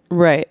care."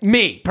 Right.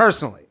 Me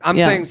personally, I'm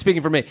Yeah. saying,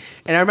 speaking for me.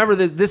 And I remember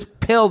this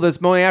pill, this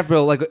morning after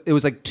pill, like it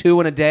was like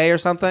 2 in a day or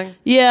something.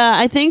 Yeah,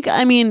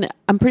 I mean,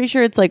 I'm pretty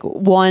sure it's like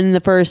 1 the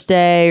first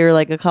day or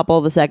like a couple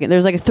the second.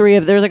 There's like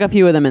a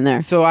few of them in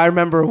there. So I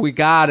remember we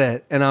got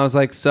it, and I was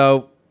like,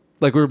 so,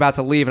 like we were about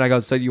to leave, and I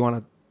go, so you want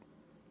to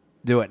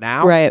do it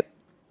now? Right.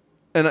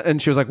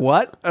 And she was like,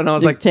 what? And I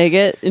was like, Take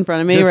it in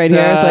front of me just, right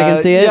here so I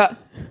can see it. Yeah.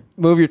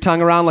 Move your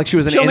tongue around like she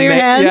was an Show inmate. me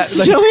your hands. Yeah,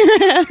 like, Show me your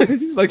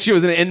hands. like she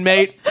was an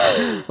inmate.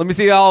 Let me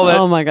see all of it.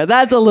 Oh my god,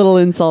 that's a little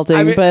insulting,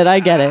 I mean, but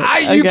I get it.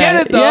 you get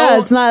it, though. Yeah,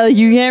 it's not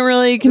you can't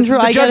really control.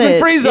 the I get it.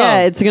 judgment-free zone. Yeah,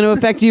 it's going to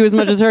affect you as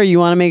much as her. You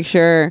want to make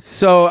sure.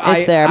 So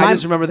It's there. I My-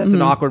 just remember that's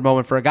an awkward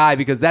moment for a guy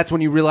because that's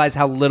when you realize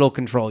how little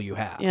control you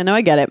have. Yeah, no,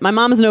 I get it. My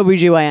mom's an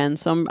OBGYN,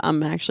 so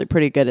I'm actually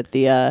pretty good at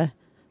the At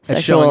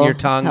sexual showing your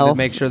tongue to health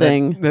make sure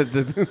thing. that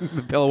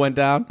the pill went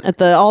down.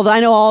 At I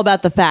know all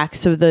about the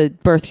facts of the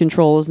birth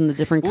controls and the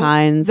different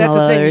kinds That's and all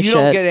the that thing. other You shit.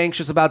 don't get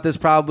anxious about this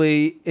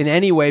probably in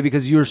any way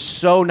because you're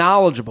so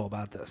knowledgeable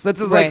about this. That's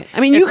just Right. like I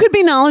mean, you could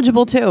be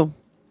knowledgeable too.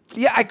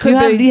 yeah, I could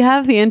be, You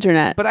have the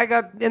internet. but I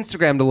got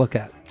Instagram to look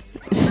at.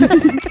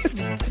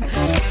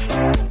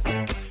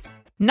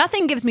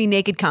 Nothing gives me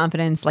naked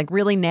confidence like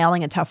really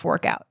nailing a tough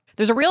workout.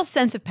 There's a real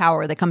sense of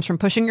power that comes from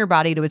pushing your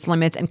body to its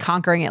limits and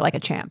conquering it like a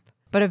champ.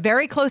 But a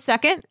very close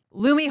second,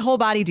 Lumi Whole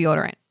Body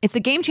Deodorant. It's the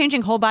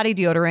game-changing whole body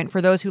deodorant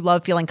for those who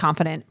love feeling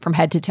confident from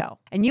head to toe.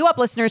 And you Up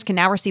listeners can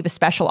now receive a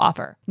special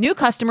offer. New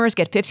customers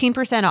get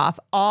 15% off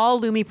all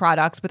Lumi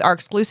products with our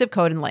exclusive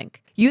code and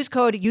link. Use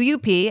code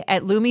UUP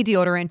at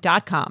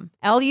LumiDeodorant.com.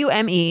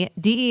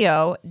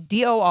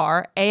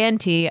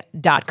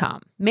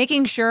 LumiDeodorant.com.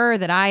 Making sure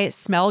that I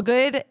smell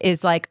good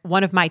is like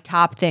one of my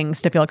top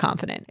things to feel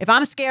confident. If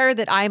I'm scared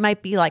that I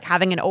might be like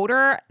having an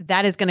odor,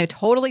 that is going to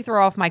totally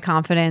throw off my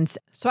confidence.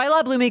 So I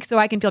love Lumi so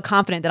I can feel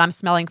confident that I'm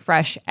smelling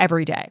fresh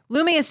every day.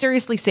 Lumi is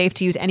seriously safe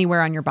to use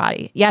anywhere on your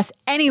body. Yes,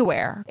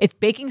 anywhere. It's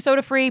baking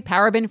soda free,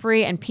 paraben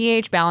free, and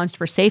pH balanced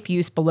for safe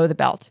use below the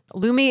belt.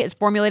 Lumi is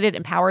formulated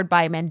and powered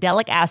by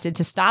mandelic acid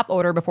to stop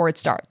odor before it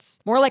starts.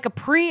 More like a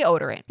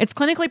pre-odorant. It's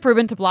clinically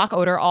proven to block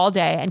odor all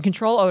day and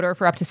control odor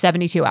for up to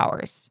 72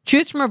 hours.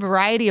 Choose from a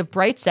variety of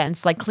bright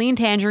scents like clean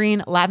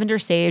tangerine, lavender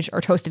sage, or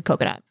toasted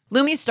coconut.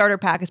 Lumi's starter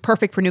pack is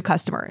perfect for new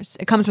customers.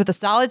 It comes with a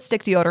solid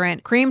stick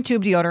deodorant, cream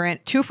tube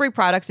deodorant, 2 free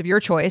products of your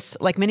choice,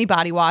 like mini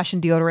body wash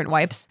and deodorant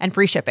wipes, and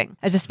free shipping.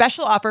 As a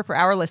special offer for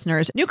our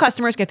listeners, new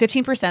customers get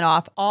 15%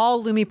 off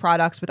all Lumi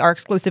products with our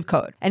exclusive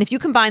code. And if you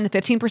combine the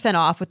 15%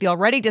 off with the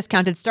already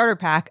discounted starter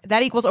pack,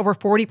 that equals over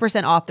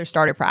 40% off their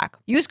starter pack.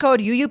 Use code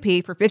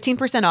UUP for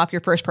 15% off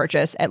your first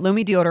purchase at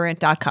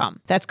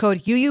LumiDeodorant.com. That's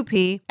code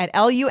UUP at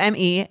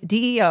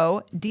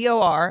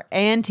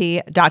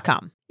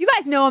LumiDeodorant.com. You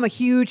guys know I'm a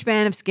huge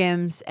fan of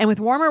Skims, and with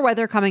warmer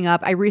weather coming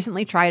up, I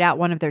recently tried out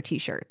one of their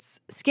t-shirts.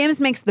 Skims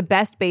makes the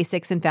best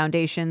basics and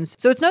foundations,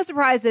 so it's no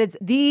surprise that it's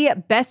the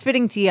best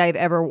fitting tee I've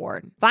ever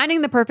worn.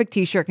 Finding the perfect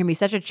t-shirt can be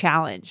such a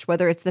challenge,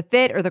 whether it's the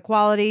fit or the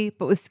quality,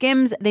 but with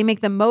Skims, they make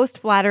the most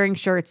flattering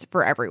shirts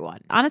for everyone.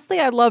 Honestly,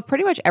 I love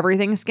pretty much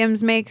everything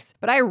Skims makes,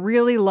 but I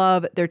really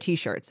love their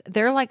t-shirts.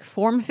 They're like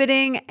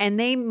form-fitting, and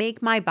they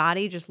make my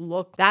body just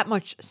look that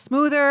much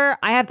smoother.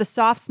 I have the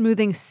soft,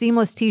 smoothing,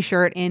 seamless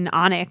t-shirt in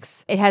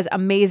Onyx. It has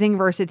amazing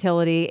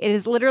versatility. It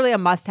is literally a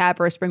must-have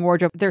for a spring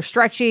wardrobe. They're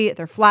stretchy,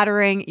 they're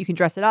flattering, you can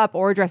dress it up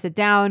or dress it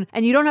down,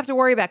 and you don't have to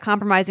worry about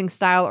compromising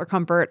style or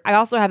comfort. I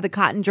also have the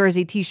cotton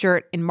jersey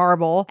t-shirt in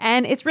marble,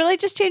 and it's really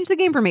just changed the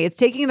game for me. It's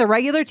taking the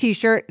regular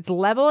t-shirt, it's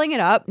leveling it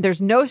up,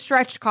 there's no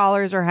stretched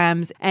collars or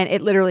hems, and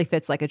it literally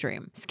fits like a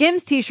dream.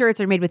 Skims t-shirts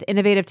are made with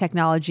innovative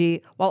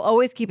technology while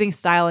always keeping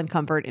style and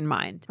comfort in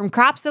mind. From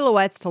crop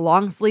silhouettes to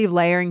long sleeve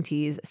layering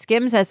tees,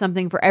 Skims has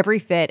something for every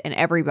fit and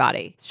every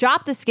body.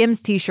 Shop the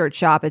Skims t-shirt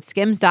shop at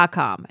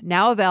skims.com,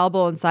 now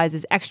available in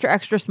sizes extra,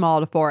 extra small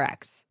to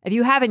 4X. If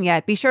you haven't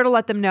yet, be sure to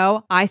let them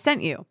know I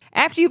sent you.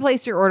 After you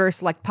place your order,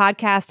 select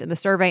podcast in the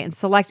survey and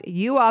select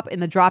You Up in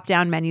the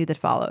drop-down menu that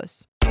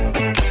follows.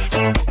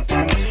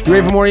 You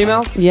ready for more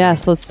emails?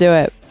 Yes, let's do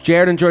it.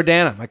 Jared and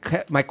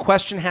Jordana, my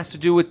question has to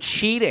do with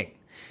cheating.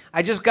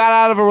 I just got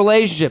out of a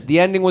relationship. The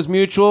ending was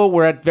mutual.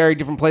 We're at very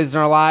different places in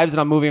our lives, and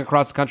I'm moving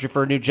across the country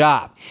for a new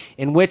job,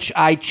 in which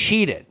I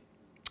cheated.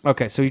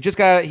 Okay, so he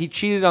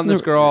cheated on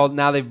this girl.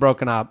 Now they've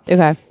broken up.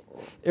 Okay.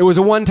 It was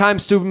a one-time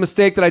stupid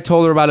mistake that I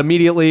told her about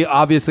immediately.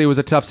 Obviously, it was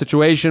a tough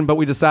situation, but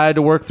we decided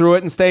to work through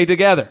it and stay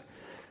together.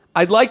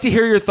 I'd like to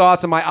hear your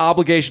thoughts on my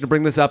obligation to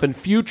bring this up in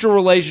future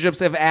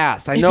relationships if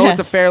asked. I know it's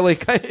a fairly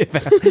common Is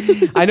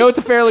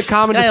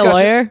discussion. guy a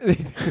lawyer?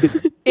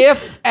 If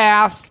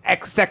asked,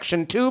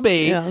 section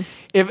 2B.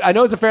 Yes. I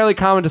know it's a fairly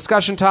common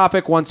discussion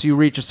topic once you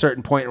reach a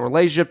certain point in a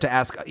relationship to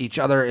ask each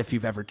other if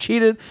you've ever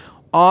cheated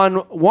on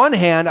one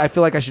hand, I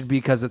feel like I should be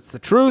because it's the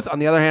truth. On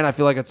the other hand, I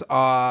feel like it's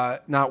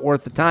not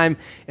worth the time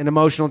and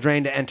emotional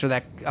drain to enter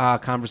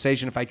that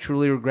conversation if I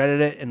truly regretted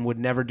it and would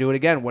never do it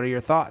again. What are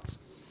your thoughts?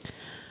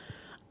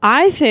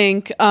 I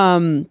think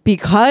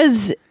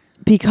because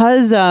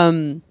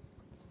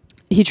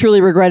he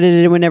truly regretted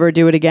it and would never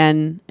do it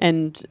again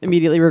and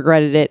immediately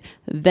regretted it,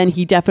 then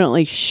he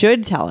definitely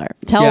should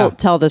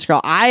tell this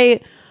girl.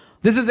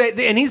 This is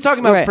and he's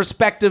talking about Right.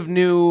 prospective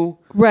new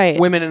Right.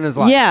 women in his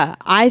life. Yeah,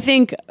 I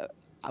think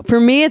for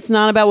me, it's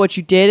not about what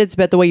you did. It's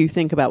about the way you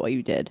think about what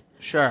you did.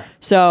 Sure.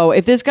 So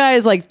if this guy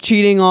is like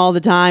cheating all the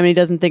time and he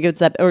doesn't think it's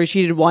that, or he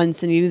cheated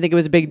once and he didn't think it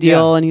was a big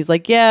deal, Yeah. and he's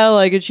like, yeah,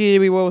 like it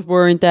cheated, we both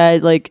weren't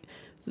that, like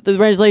the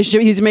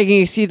relationship, he's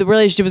making excuse, the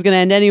relationship was going to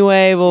end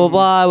anyway, blah, blah,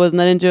 blah, I wasn't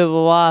that into it,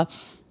 blah,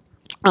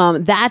 blah.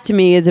 That to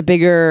me is a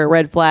bigger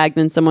red flag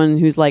than someone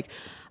who's like,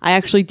 I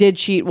actually did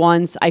cheat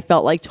once. I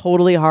felt like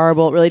totally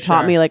horrible. It really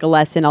taught me like a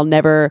lesson. I'm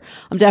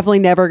definitely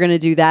never going to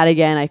do that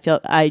again.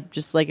 I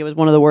just like, it was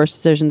one of the worst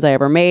decisions I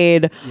ever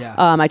made. Yeah.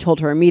 I told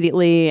her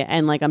immediately,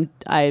 and like,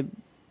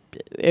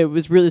 it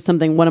was really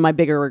one of my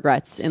bigger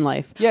regrets in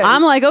life. Yeah.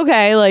 I'm like,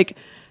 okay, like,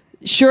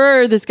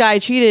 sure, this guy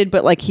cheated,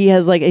 but like he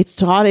has like, it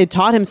taught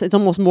him, it's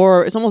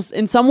almost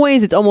in some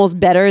ways, it's almost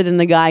better than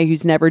the guy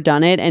who's never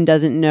done it and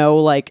doesn't know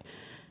like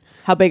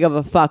how big of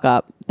a fuck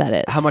up that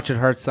is. How much it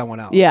hurts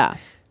someone else. Yeah.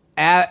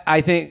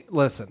 I think,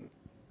 listen,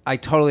 I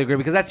totally agree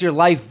because that's your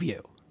life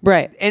view.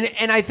 Right.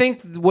 And I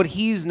think what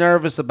he's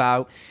nervous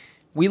about,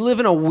 we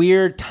live in a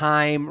weird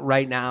time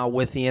right now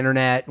with the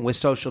internet and with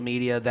social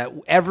media that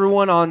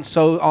everyone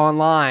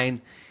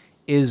online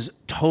is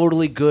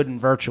totally good and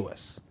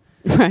virtuous.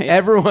 Right.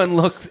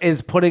 Everyone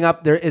is putting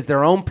up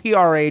their own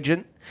PR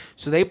agent,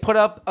 so they put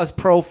up a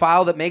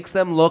profile that makes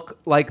them look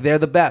like they're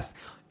the best.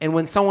 And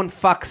when someone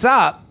fucks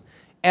up,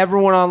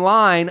 everyone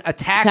online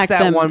attacks that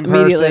them one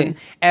immediately. person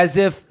as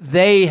if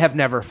they have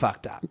never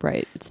fucked up.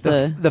 Right. It's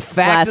The the fact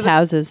glass of the-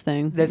 houses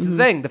thing. That's the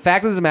thing. The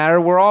fact of the matter,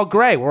 we're all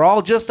gray. We're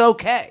all just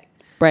okay.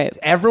 Right.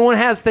 Everyone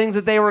has things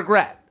that they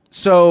regret.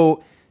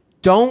 So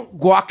don't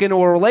walk into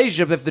a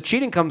relationship if the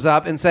cheating comes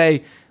up and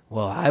say,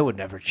 well, I would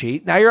never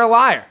cheat. Now you're a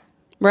liar.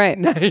 Right.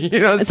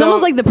 It's So-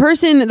 almost like the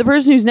person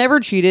who's never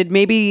cheated,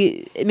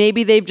 maybe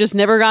they've just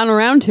never gotten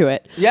around to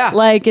it. Yeah.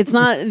 Like it's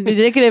not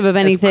indicative of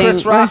anything.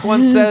 Chris Rock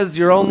once says,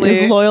 you're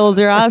only... as loyal as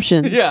your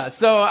options. Yeah,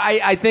 so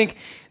I think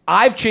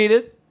I've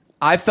cheated.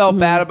 I felt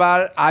bad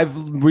about it. I've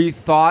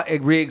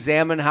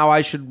re-examined how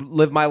I should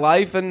live my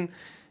life, and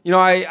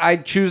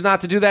I choose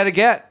not to do that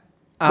again.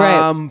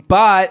 Right.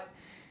 But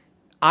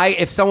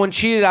if someone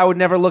cheated, I would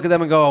never look at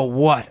them and go, oh,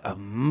 what a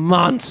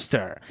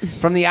monster.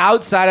 From the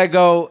outside, I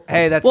go,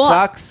 hey, that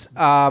sucks. It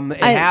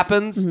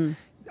happens.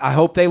 I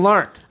hope they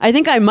learned. I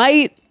think I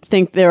might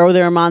think they're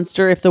a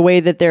monster if the way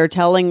that they're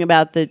telling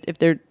about if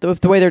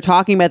the way they're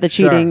talking about the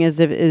cheating is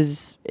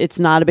it's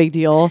not a big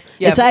deal.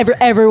 Yeah, It's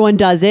everyone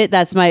does it.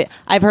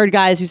 I've heard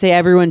guys who say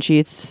everyone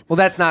cheats. Well,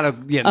 that's not a...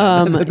 You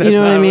know what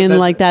I mean?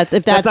 Like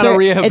if that's not a their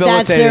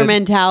rehabilitated-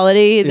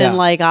 mentality, then Yeah.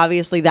 like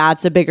obviously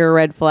that's a bigger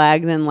red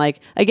flag than like,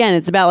 again,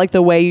 it's about like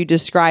the way you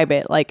describe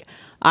it. Like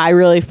I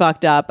really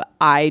fucked up.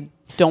 I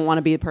don't want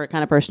to be the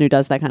kind of person who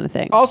does that kind of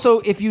thing. Also,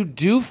 if you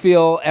do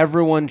feel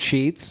everyone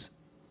cheats,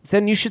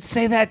 then you should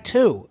say that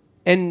too.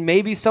 And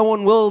maybe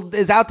someone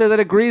is out there that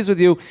agrees with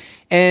you,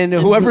 and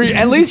whoever,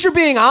 at least you're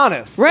being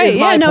honest. Right? is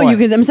Yeah. my No.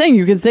 point. I'm saying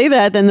you can say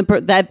that. Then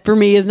that for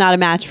me is not a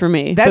match for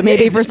me. That- But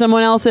maybe it's- for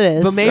someone else it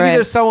is. But maybe right?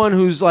 there's someone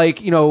who's like,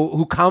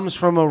 who comes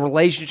from a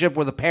relationship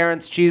where the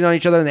parents cheated on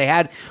each other and they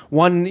had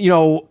one,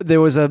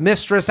 there was a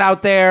mistress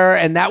out there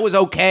and that was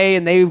okay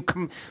and they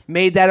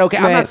made that okay.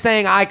 I'm Right. not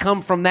saying I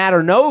come from that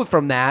or know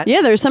from that.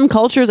 Yeah, there's some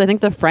cultures. I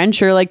think the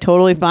French are like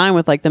totally fine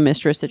with like the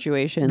mistress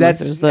situation.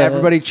 That's like, there's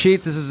everybody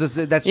cheats.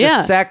 That's just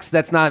Yeah. sex.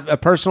 That's not a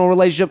personal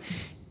relationship.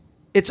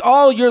 It's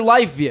all your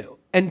life view.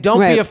 And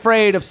don't Right. be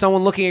afraid of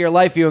someone looking at your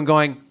life view and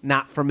going,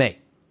 not for me.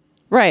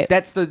 Right.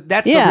 That's the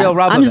yeah. real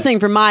rub. I'm of just it. saying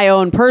for my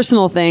own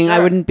personal thing, I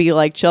Sure. wouldn't be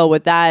like chill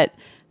with that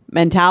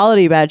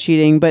mentality about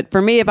cheating. But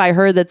for me, if I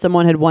heard that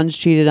someone had once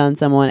cheated on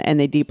someone and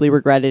they deeply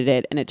regretted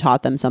it and it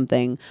taught them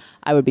something,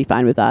 I would be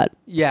fine with that.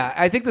 Yeah,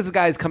 I think this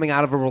guy is coming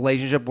out of a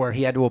relationship where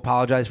he had to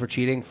apologize for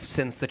cheating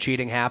since the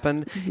cheating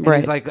happened. And Right.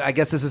 he's like, I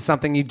guess this is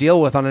something you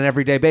deal with on an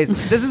everyday basis.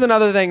 This is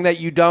another thing that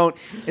you don't.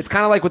 It's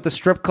kind of like with the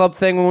strip club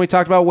thing when we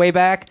talked about way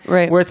back,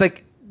 Right. where it's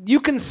like you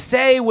can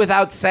say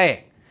without saying.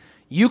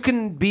 You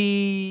can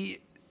be.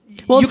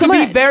 Well, you can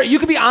someone- be you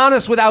can be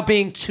honest without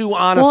being too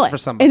honest for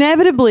somebody.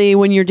 Inevitably,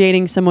 when you're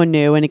dating someone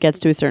new and it gets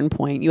to a certain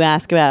point, you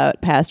ask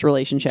about past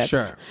relationships.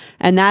 Sure.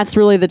 And that's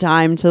really the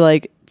time to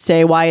like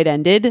say why it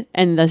ended.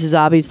 And this is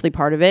obviously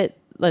part of it.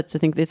 I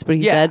think that's what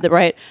he Yeah. said,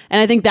 right?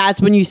 And I think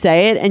that's when you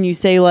say it and you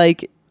say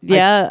like,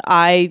 yeah,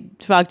 I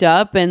fucked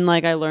up and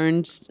like I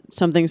learned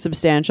something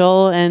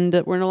substantial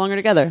and we're no longer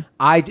together.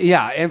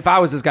 If I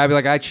was this guy, I'd be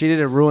like, I cheated,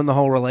 it ruined the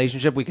whole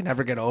relationship. We can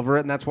never get over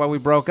it, and that's why we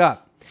broke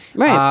up.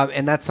 Right.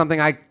 And that's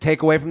something I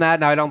take away from that.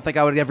 Now, I don't think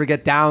I would ever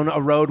get down a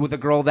road with a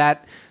girl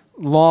that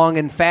long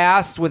and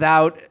fast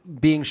without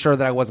being sure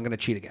that I wasn't going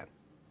to cheat again.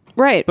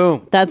 Right.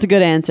 Boom. That's a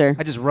good answer.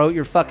 I just wrote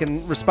your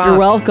fucking response. You're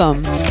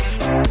welcome.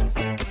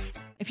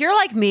 If you're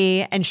like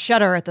me and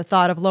shudder at the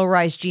thought of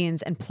low-rise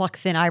jeans and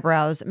pluck-thin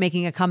eyebrows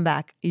making a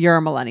comeback, you're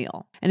a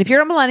millennial. And if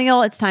you're a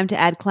millennial, it's time to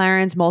add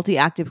Clarins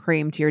Multi-Active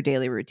Cream to your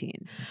daily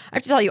routine. I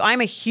have to tell you,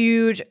 I'm a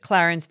huge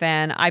Clarins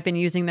fan. I've been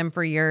using them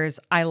for years.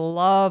 I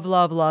love,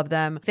 love, love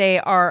them. They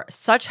are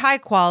such high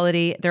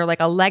quality. They're like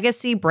a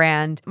legacy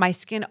brand. My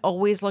skin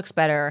always looks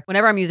better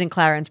whenever I'm using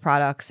Clarins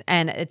products,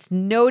 and it's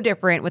no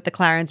different with the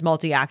Clarins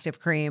Multi-Active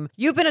Cream.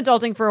 You've been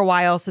adulting for a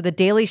while, so the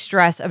daily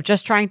stress of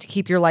just trying to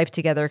keep your life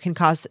together can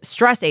cause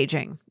stress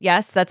aging.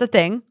 Yes, that's a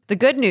thing. The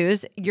good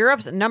news,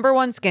 Europe's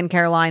 #1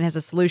 skincare line has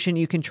a solution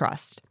you can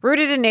trust.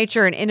 Rooted in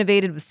nature and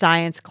innovated with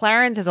science,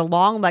 Clarins has a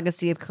long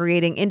legacy of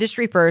creating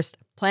industry-first,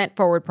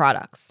 plant-forward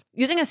products.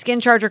 Using a skin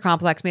charger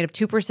complex made of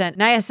 2%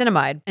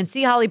 niacinamide and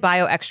sea holly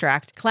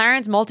bioextract,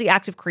 Clarins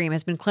Multi-Active Cream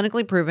has been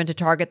clinically proven to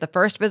target the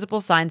first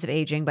visible signs of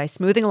aging by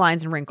smoothing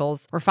lines and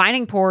wrinkles,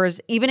 refining pores,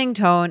 evening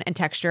tone and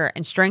texture,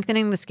 and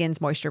strengthening the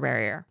skin's moisture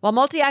barrier. While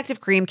Multi-Active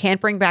Cream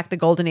can't bring back the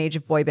golden age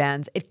of boy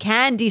bands, it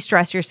can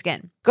de-stress your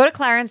skin. Go to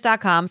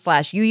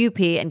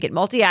clarins.com/UUP and get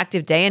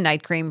Multi-Active Day and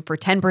Night Cream for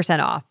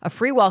 10% off, a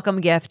free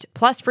welcome gift,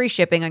 plus free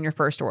shipping on your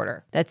first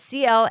order. That's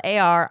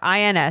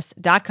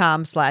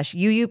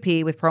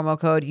clarins.com/UUP with promo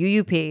code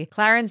UUP,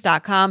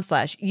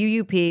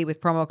 clarins.com/UUP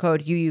with promo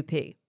code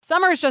UUP.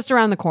 Summer is just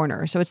around the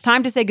corner, so it's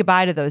time to say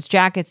goodbye to those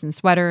jackets and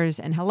sweaters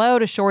and hello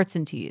to shorts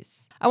and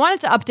tees. I wanted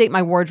to update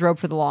my wardrobe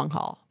for the long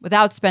haul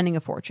without spending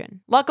a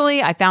fortune.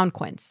 Luckily, I found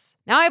Quince.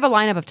 Now I have a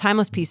lineup of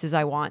timeless pieces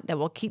I want that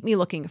will keep me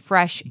looking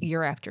fresh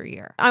year after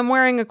year. I'm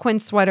wearing a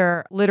Quince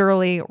sweater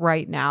literally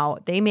right now.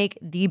 They make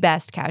the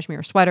best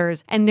cashmere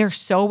sweaters and they're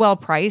so well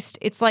priced.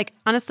 It's like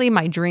honestly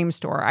my dream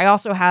store. I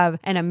also have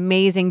an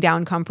amazing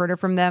down comforter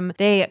from them.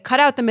 They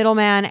cut out the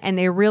middleman and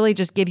they really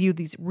just give you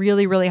these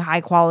really, really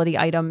high quality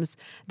items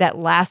that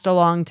last a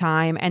long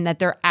time and that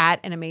they're at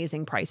an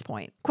amazing price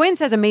point. Quince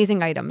has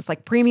amazing items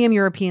like premium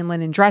European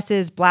linen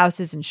dresses,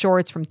 blouses, and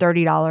shorts from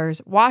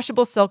 $30,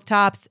 washable silk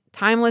tops,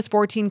 timeless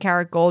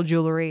 14-karat gold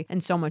jewelry,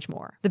 and so much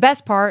more. The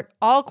best part,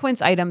 all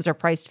Quince items are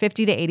priced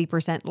 50 to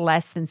 80%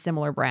 less than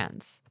similar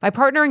brands. By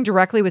partnering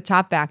directly with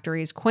top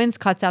factories, Quince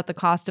cuts out the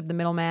cost of the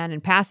middleman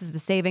and passes the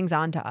savings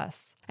on to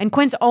us. And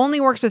Quince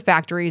only works with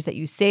factories that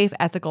use safe,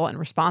 ethical, and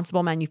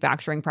responsible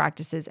manufacturing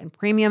practices and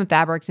premium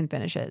fabrics and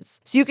finishes,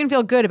 so you can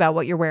feel good about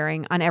what you're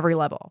wearing on every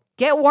level.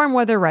 Get warm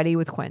weather ready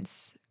with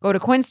Quince. Go to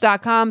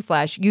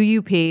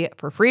quince.com/UUP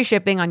for free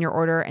shipping on your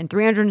order and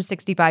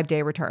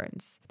 365-day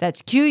returns.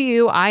 That's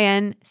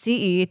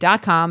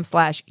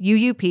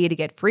QUINCE.com/UUP to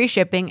get free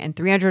shipping and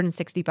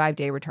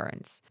 365-day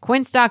returns.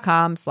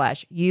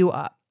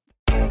 Quince.com/UUP.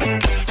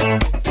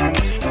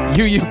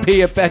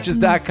 UUP at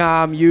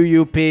Betches.com,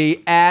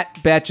 UUP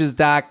at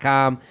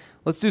Betches.com.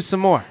 Let's do some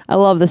more. I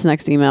love this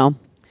next email.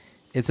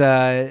 It's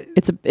a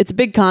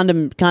big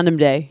condom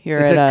day here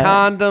it's at a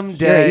condom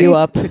here day at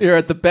UUP. here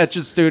at the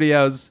Betches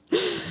Studios.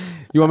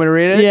 You want me to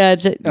read it? Yeah,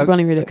 want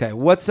to read it. Okay.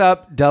 What's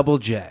up, Double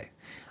J?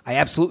 I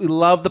absolutely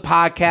love the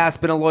podcast.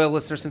 Been a loyal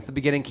listener since the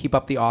beginning. Keep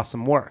up the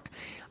awesome work.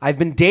 I've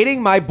been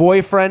dating my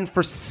boyfriend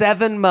for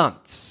 7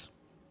 months.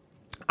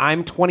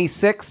 I'm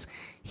 26.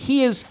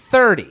 He is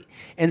 30.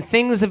 And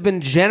things have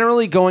been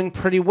generally going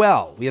pretty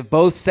well. We have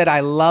both said I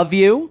love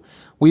you.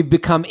 We've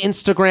become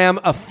Instagram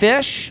a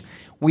fish.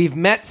 We've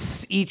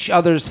met each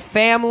other's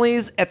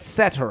families,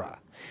 etc.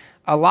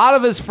 A lot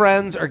of his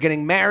friends are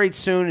getting married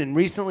soon, and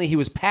recently he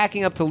was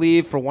packing up to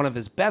leave for one of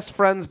his best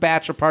friend's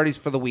bachelor parties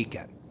for the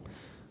weekend.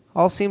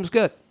 All seems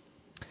good.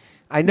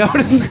 I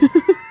noticed.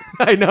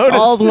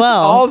 All's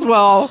well. All's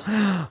well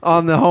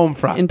on the home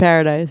front. In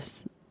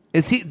paradise.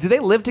 Do they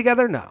live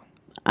together? No.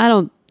 I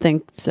don't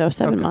think so.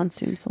 7 months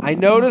seems a I lot.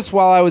 noticed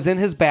while I was in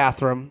his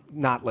bathroom,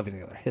 not living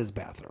together, his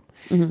bathroom.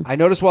 Mm-hmm. I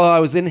noticed while I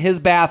was in his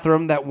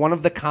bathroom that one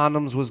of the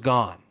condoms was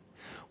gone.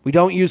 We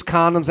don't use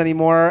condoms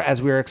anymore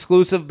as we are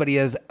exclusive, but he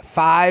has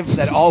 5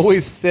 that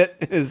always sit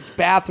in his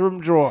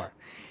bathroom drawer.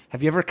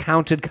 Have you ever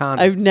counted condoms?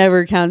 I've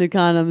never counted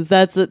condoms.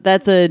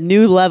 That's a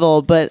new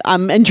level, but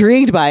I'm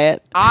intrigued by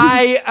it.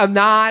 I am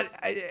not.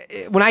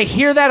 When I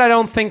hear that, I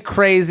don't think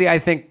crazy. I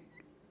think,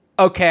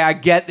 okay, I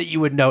get that you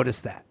would notice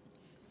that.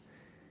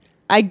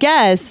 I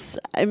guess.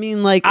 I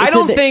mean, like I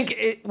don't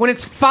think when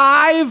it's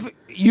 5,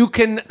 you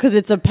can because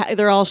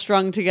they're all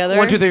strung together.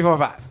 1, 2, 3, 4,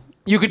 5.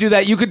 You could do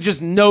that. You could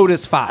just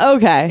notice 5.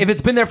 Okay. If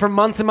it's been there for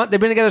months and months, they've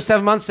been together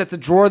 7 months. That's a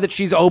drawer that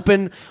she's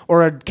opened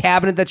or a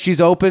cabinet that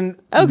she's opened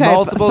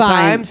multiple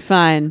times.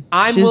 Fine.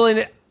 I'm willing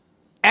to.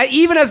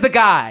 Even as the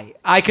guy,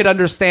 I could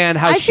understand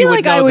how she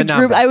would know the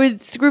number. I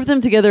would group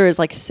them together as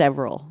like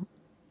several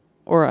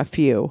or a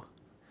few.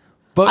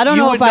 But I don't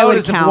know if I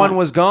would count. If one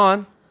was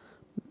gone.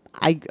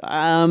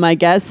 I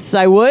guess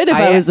I would if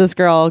I was this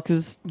girl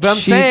because. But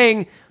I'm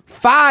saying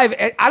 5.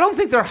 I don't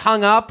think they're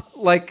hung up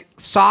like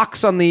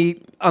socks on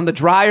the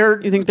dryer.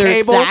 You think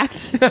they're cable.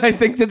 stacked? I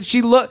think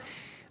that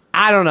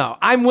I don't know.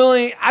 I'm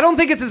willing. I don't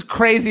think it's as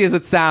crazy as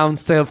it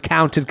sounds to have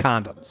counted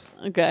condoms.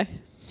 Okay.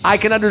 I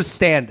can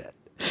understand it.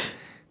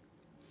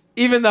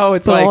 Even though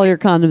it's Put like all your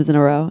condoms in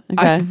a row.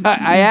 Okay.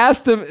 I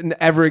asked him, and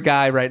every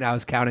guy right now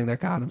is counting their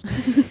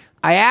condoms.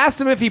 I asked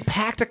him if he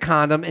packed a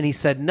condom, and he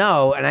said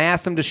no. And I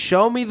asked him to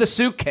show me the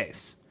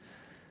suitcase.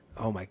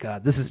 Oh my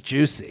God, this is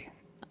juicy.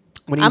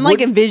 When he I'm like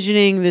wouldn't-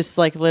 envisioning this,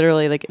 like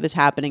literally, like this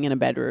happening in a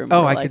bedroom.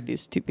 Oh, where, I like could-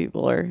 these two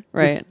people are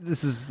right.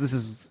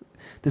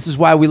 This is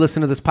why we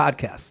listen to this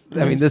podcast. I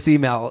mean, Nice. this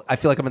email. I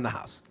feel like I'm in the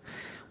house.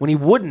 When he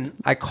wouldn't,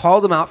 I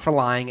called him out for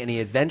lying, and he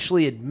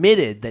eventually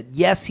admitted that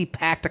yes, he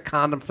packed a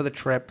condom for the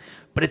trip,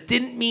 but it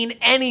didn't mean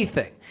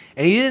anything,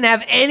 and he didn't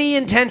have any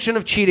intention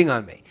of cheating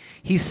on me.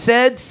 He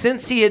said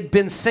since he had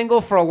been single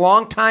for a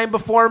long time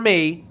before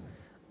me,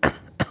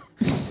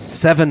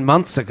 7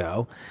 months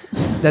ago,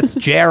 that's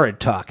Jared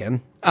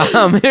talking,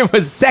 it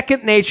was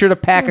second nature to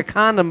pack a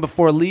condom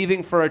before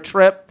leaving for a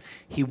trip.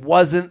 He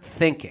wasn't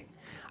thinking.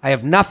 I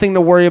have nothing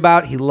to worry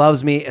about. He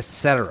loves me,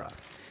 etc.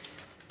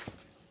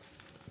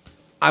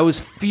 I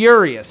was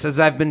furious as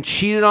I've been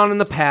cheated on in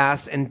the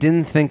past and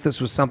didn't think this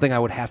was something I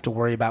would have to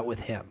worry about with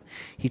him.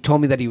 He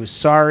told me that he was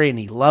sorry and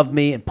he loved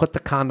me and put the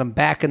condom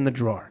back in the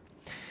drawer.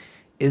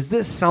 Is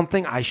this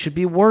something I should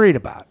be worried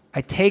about?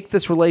 I take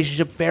this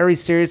relationship very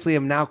seriously.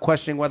 I'm now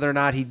questioning whether or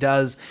not he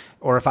does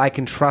or if I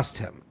can trust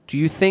him. Do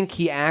you think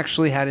he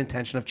actually had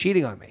intention of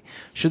cheating on me?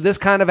 Should this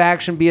kind of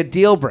action be a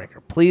deal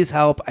breaker? Please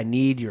help. I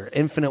need your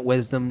infinite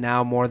wisdom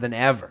now more than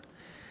ever.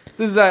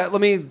 This is let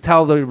me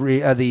tell the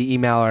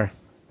emailer.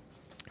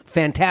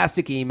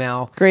 Fantastic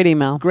email. Great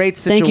email. Great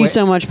Thank you situa-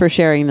 so much for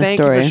sharing the Thank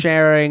story. you for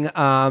sharing.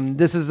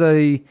 This is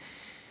a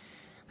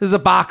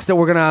box that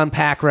we're going to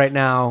unpack right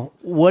now.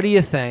 What do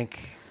you think?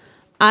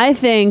 I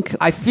think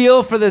I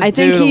feel for this I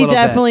think dude a he little bit.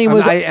 definitely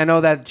was- I know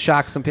that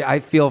shocks some people.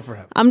 I feel for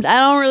him. I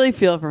don't really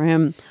feel for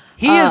him.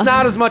 He is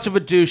not as much of a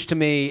douche to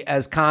me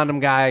as Condom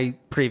Guy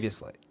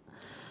previously.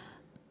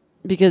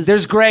 Because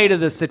There's gray to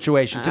this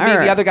situation. To me, All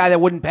right. the other guy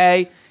that wouldn't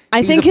pay, I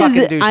he's think a fucking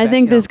douchebag, I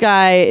think you know? this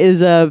guy is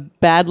a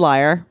bad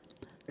liar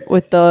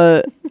with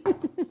the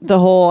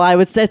whole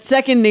it's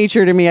second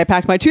nature to me. I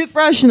packed my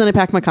toothbrush and then I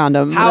packed my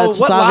condom. How- That's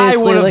what just lie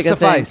obviously would have like a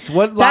thing. sufficed?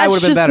 What lie That's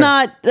would have been just better?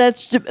 not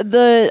that's ju-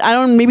 the I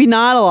don't maybe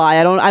not a lie.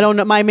 I don't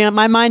know.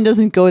 My mind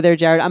doesn't go there,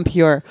 Jared. I'm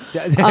pure.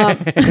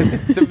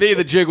 To me,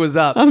 the jig was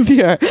up. I'm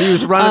pure. He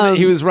was running.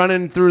 He was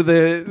running through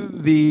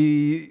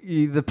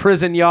the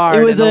prison yard,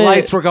 It was and the a-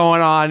 lights were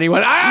going on. And he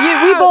went,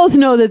 ah! We both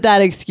know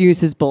that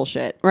excuse is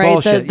bullshit, right?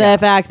 Bullshit, the yeah.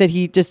 fact that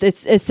he just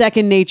it's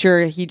second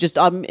nature. He just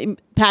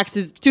packs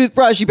his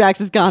toothbrush. He packs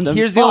his condom.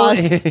 Here's the Boss.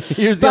 only- here's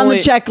It's the on only-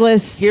 the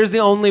checklist. Here's the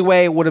only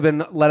way it would have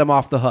been let him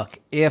off the hook.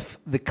 If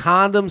the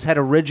condoms had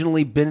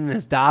originally been in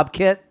his Dob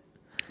kit,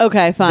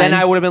 Okay, fine. then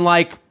I would have been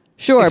like,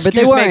 Sure, but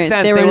they excuse weren't. makes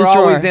sense. They were They in were his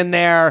always drawer. in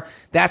there.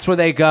 That's where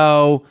they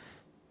go.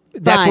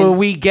 That's Fine. where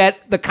we get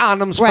the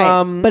condoms Right,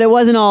 from. but it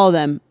wasn't all of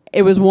them.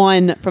 It was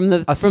one from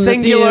the A from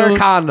singular the few,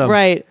 condom.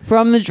 right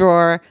from the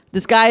drawer.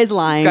 This guy is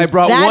lying. This guy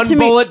brought That one to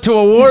me- bullet to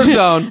a war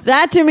zone.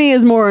 That to me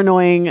is more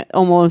annoying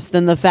almost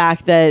than the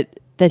fact that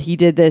he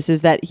did this.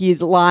 Is that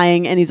he's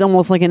lying and he's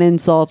almost like an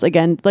insult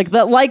again, like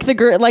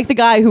the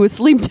guy who was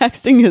sleep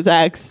texting his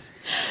ex.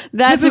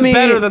 That This to is me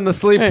better than the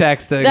sleep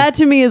texting. That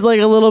to me is like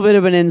a little bit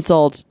of an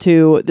insult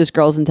to this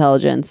girl's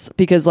intelligence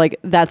because like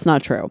that's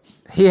not true.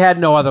 He had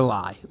no other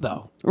lie,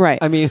 though. Right.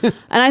 I mean, and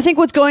I think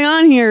what's going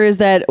on here is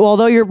that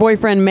although your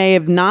boyfriend may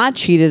have not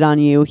cheated on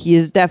you, he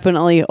is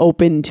definitely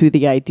open to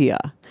the idea.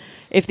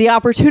 If the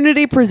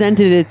opportunity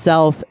presented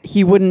itself,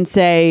 he wouldn't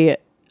say,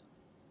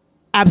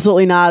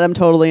 absolutely not, I'm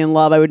totally in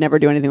love, I would never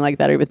do anything like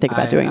that or even think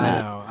about doing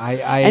that. I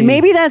know. And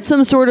maybe that's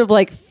some sort of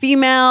like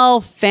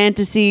female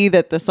fantasy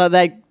that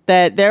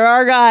that there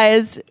are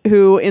guys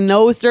who in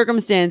those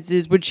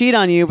circumstances would cheat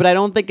on you, but I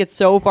don't think it's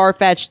so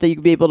far-fetched that you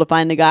could be able to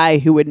find a guy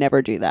who would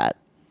never do that.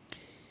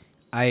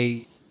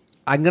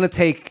 I'm gonna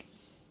take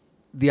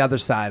the other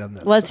side on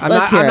this. Let's hear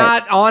I'm it.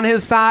 not on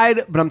his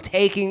side, but I'm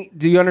taking.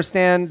 Do you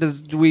understand?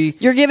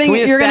 You're going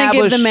to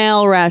give the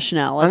male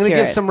rationale. I'm Let's going to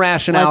hear give it. some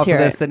rationale Let's to hear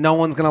this it. that no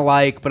one's going to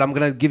like, but I'm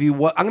going to give you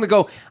what I'm going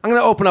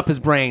to open up his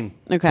brain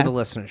Okay. to the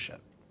listenership.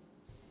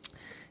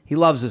 He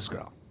loves this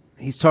girl.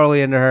 He's totally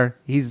into her.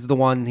 He's the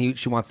one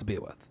she wants to be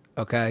with.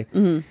 Okay.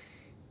 Mm-hmm.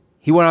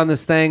 He went on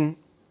this thing,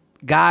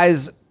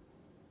 guys.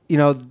 He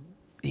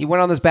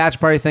went on this bachelor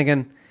party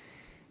thinking,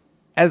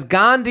 as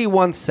Gandhi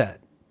once said,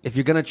 if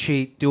you're going to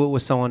cheat, do it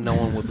with someone no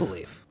one would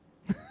believe.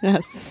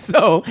 Yes.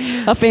 So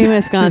A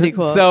famous Gandhi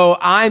quote. So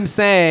I'm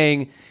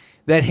saying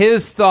that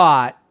his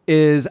thought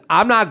is,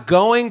 I'm not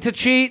going to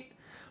cheat,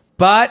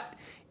 but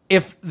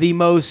if the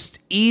most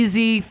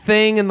easy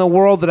thing in the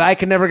world that I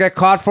can never get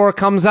caught for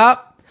comes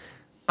up,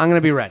 I'm going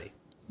to be ready.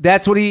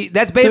 That's basically he's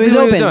what he was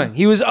open. doing.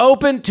 He was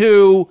open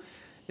to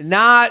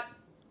not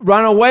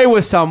run away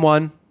with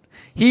someone.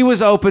 He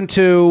was open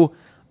to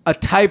a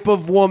type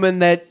of woman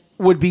that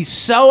would be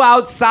so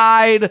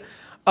outside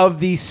of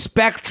the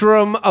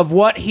spectrum of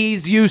what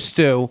he's used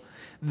to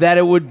that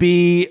it would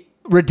be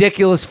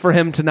ridiculous for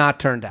him to not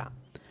turn down.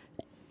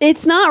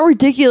 It's not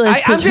ridiculous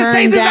I'm to just turn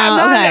saying this, down.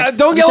 I'm not-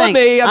 don't yell at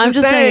me. I'm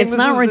just saying it's this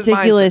not is his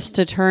ridiculous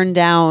to turn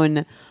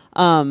down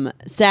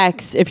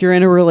sex if you're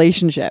in a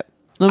relationship.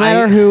 No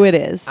matter who it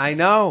is. I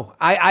know.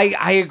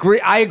 I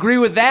agree. I agree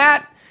with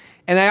that,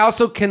 and I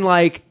also can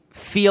like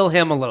feel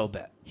him a little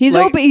bit. He's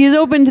Like, open. He's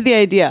open to the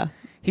idea.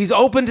 He's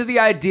open to the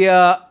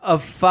idea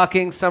of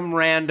fucking some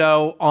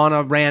rando on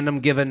a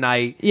random given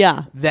night.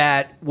 Yeah.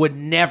 That would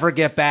never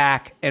get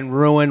back and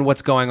ruin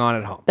what's going on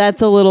at home.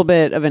 That's a little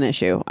bit of an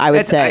issue, I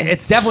would say.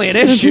 It's definitely an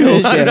issue.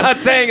 It's an issue. I'm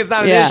not saying it's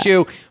not Yeah. an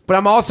issue, but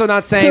I'm also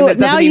not saying So that doesn't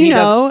now mean you he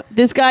doesn't. know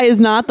this guy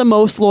is not the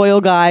most loyal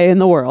guy in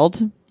the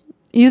world.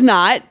 He's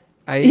not.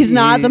 He's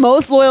not the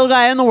most loyal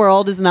guy in the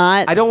world. Is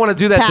not. I don't want to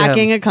do that to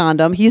packing him. a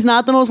condom. He's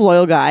not the most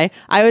loyal guy.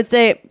 I would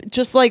say,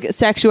 just like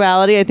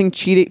sexuality, I think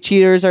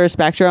cheaters are a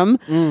spectrum.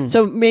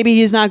 So maybe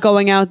he's not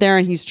going out there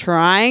and he's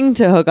trying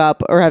to hook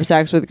up or have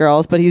sex with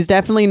girls, but he's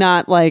definitely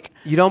not like.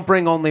 You don't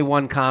bring only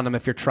one condom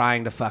if you're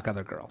trying to fuck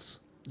other girls.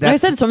 Like I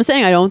said, so I'm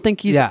saying I don't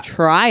think he's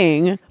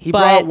trying. He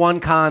but brought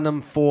one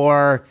condom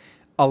for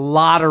a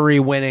lottery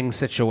winning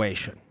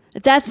situation.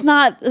 that's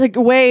not the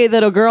way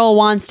that a girl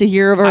wants to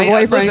hear of her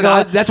boyfriend.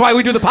 Listen, that's why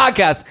we do the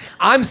podcast.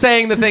 I'm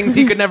saying the things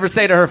he could never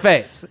say to her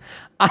face.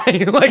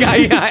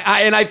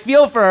 And I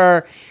feel for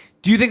her.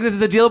 Do you think this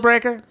is a deal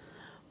breaker?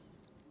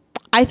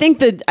 I think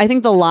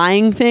the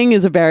lying thing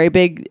is a very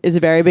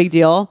big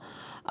deal.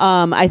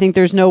 I think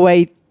there's no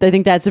way. I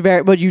think that's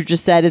what you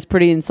just said is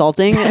pretty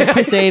insulting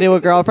to say to a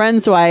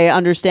girlfriend. So I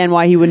understand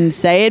why he wouldn't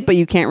say it, but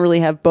you can't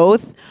really have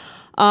both.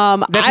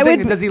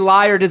 Does he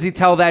lie or does he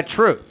tell that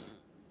truth?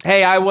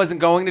 Hey, I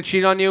wasn't going to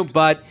cheat on you,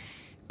 but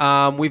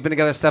we've been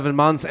together 7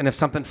 months, and if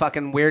something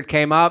fucking weird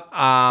came up,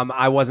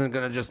 I wasn't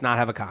going to just not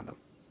have a condom.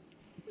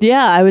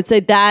 Yeah, I would say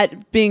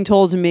that being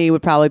told to me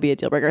would probably be a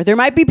deal breaker. There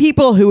might be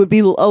people who would be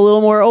a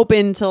little more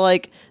open to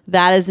like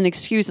that as an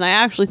excuse, and I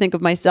actually think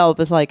of myself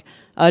as like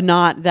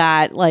not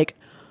that like.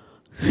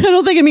 I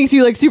don't think it makes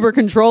you like super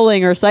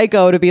controlling or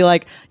psycho to be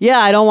like, yeah,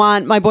 I don't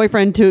want my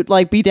boyfriend to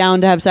like be down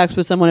to have sex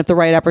with someone if the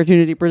right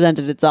opportunity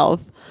presented itself.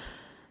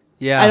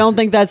 Yeah, I don't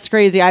think that's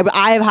crazy.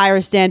 I have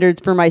higher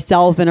standards for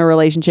myself in a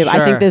relationship.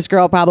 Sure. I think this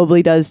girl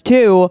probably does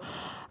too.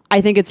 I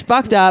think it's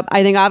fucked up.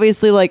 I think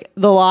obviously like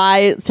the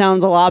lie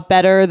sounds a lot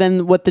better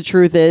than what the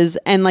truth is,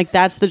 and like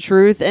that's the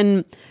truth.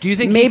 And do you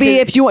think maybe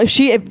if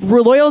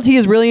loyalty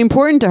is really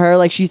important to her,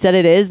 like she said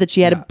it is, that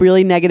she had a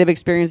really negative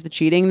experience with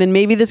cheating, then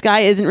maybe this guy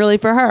isn't really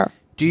for her.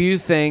 Do you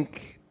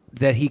think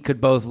that he could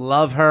both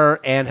love her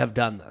and have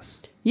done this?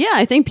 Yeah,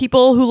 I think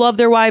people who love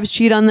their wives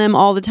cheat on them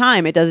all the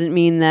time. It doesn't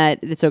mean that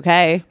it's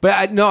okay. But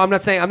I'm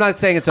not saying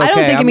it's okay. I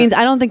don't think it means.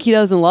 I don't think he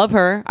doesn't love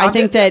her. I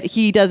think that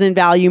he doesn't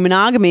value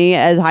monogamy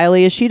as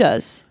highly as she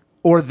does.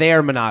 Or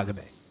their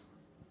monogamy.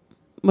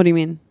 What do you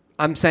mean?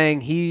 I'm saying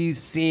he's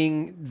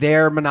seeing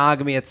their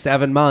monogamy at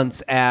 7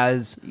 months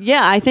as.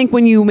 Yeah, I think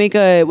when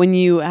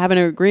you have an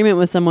agreement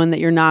with someone that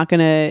you're not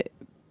gonna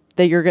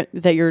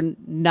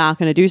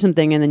do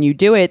something and then you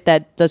do it,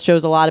 that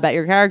shows a lot about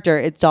your character.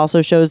 It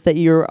also shows that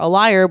you're a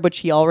liar, which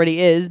he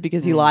already is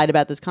because he lied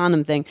about this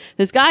condom thing.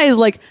 This guy is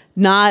like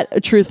not a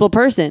truthful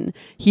person.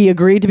 He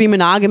agreed to be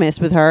monogamous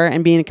with her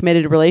and be in a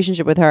committed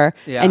relationship with her,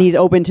 and he's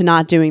open to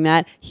not doing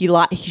that.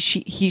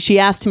 She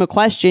asked him a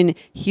question.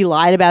 He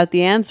lied about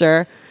the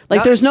answer.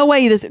 Like, there's no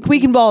way we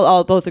can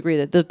all both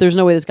agree that there's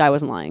no way this guy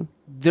wasn't lying.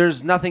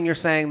 There's nothing you're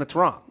saying that's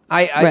wrong.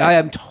 I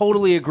am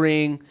totally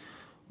agreeing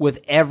with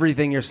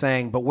everything you're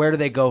saying, but where do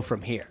they go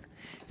from here?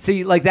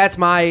 See, like that's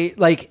my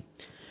like.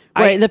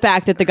 Right, the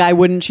fact that the guy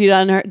didn't cheat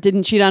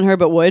on her,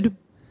 but would.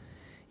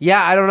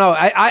 Yeah, I don't know.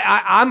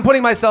 I'm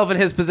putting myself in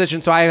his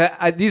position, so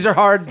I these are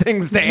hard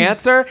things to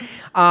answer.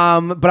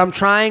 But I'm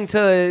trying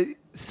to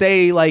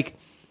say, like,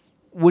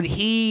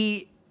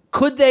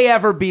 could they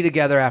ever be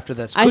together after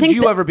this? Could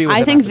you ever be with him?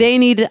 I think they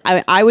need.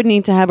 I would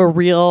need to have a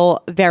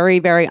real, very,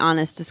 very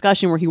honest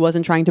discussion where he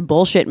wasn't trying to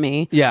bullshit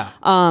me. Yeah.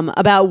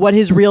 About what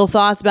his real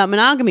thoughts about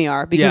monogamy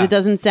are, because it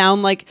doesn't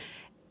sound like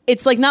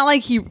it's like not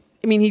like he.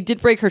 I mean, he did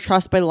break her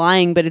trust by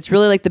lying, but it's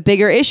really like the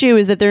bigger issue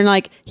is that they're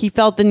like he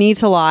felt the need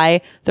to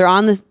lie. They're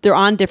on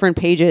different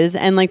pages,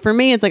 and like for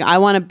me, it's like I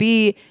want to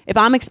be. If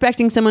I'm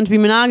expecting someone to be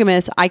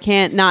monogamous, I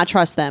can't not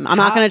trust them. I'm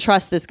not going to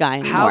trust this guy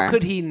anymore. How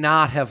could he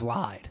not have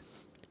lied?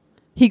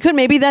 He could.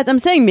 Maybe I'm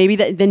saying maybe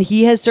that then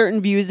he has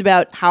certain views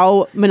about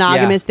how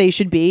monogamous they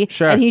should be,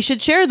 and he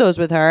should share those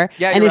with her.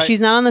 Yeah, and if right. she's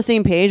not on the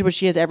same page, which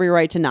she has every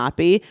right to not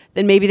be,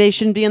 then maybe they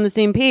shouldn't be on the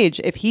same page.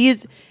 If he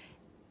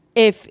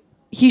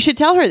should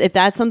tell her if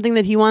that's something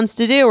that he wants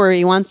to do or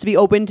he wants to be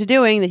open to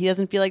doing, that he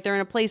doesn't feel like they're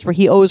in a place where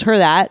he owes her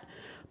that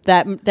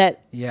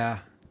definite.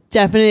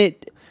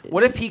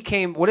 What if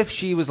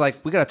she was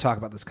like, we got to talk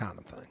about this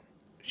condom thing.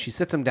 She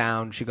sits him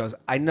down. She goes,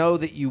 I know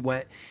that you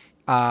went.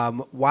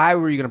 Why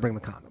were you going to bring the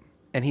condom?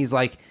 And he's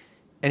like,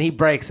 and he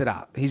breaks it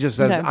up. He just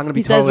says, Okay. I'm going to be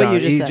He says totally what you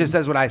honest. just He said. just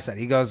says what I said.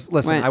 He goes,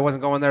 listen, Right. I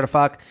wasn't going there to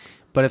fuck,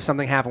 but if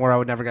something happened where I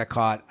would never get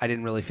caught, I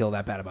didn't really feel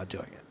that bad about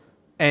doing it.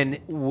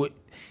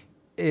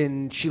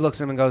 And she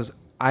looks at him and goes,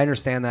 I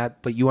understand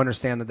that, but you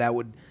understand that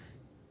would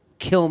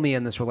kill me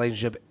in this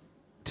relationship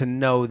to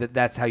know that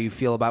that's how you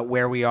feel about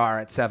where we are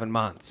at 7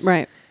 months.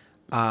 Right.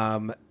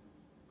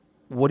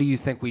 What do you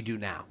think we do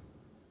now?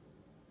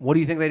 What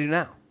do you think they do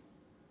now?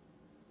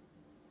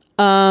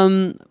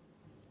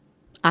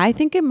 I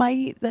think that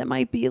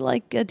might be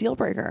like a deal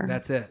breaker.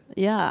 That's it.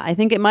 Yeah, I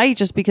think it might,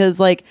 just because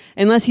like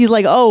unless he's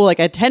like, oh, like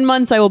at 10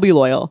 months I will be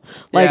loyal.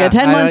 Like Yeah, at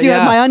 10 months you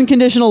have my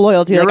unconditional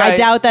loyalty. You're like right. I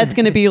doubt that's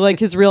going to be like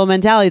his real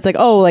mentality. It's like,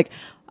 oh, like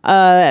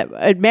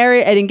at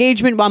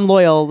engagement I'm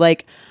loyal.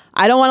 Like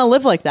I don't want to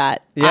live like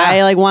that. Yeah.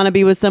 I like want to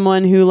be with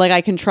someone who like I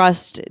can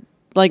trust,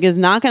 like is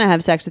not going to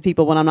have sex with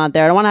people when I'm not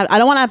there. I don't want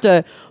to have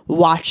to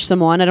watch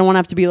someone. I don't want to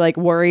have to be like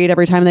worried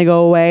every time they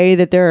go away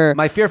that they're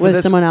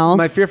with someone else.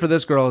 My fear for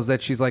this girl is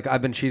that she's like,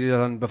 I've been cheated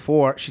on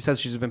before. She says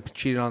she's been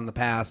cheated on in the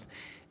past,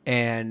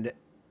 and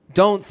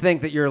don't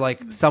think that you're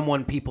like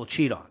someone people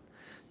cheat on.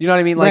 You know what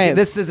I mean? Like Right.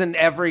 this isn't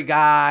every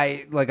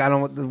guy. Like I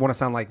don't want to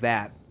sound like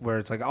that, where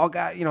it's like all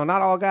guys. You know,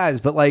 not all guys,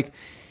 but like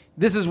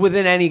this is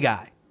within any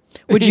guy.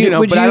 Would you?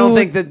 But I don't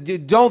think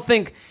that. Don't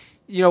think.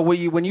 You know,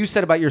 when you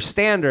said about your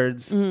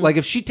standards, Mm-hmm. like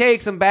if she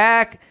takes him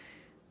back,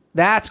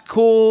 that's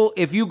cool.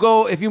 If you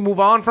move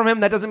on from him,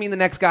 that doesn't mean the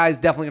next guy is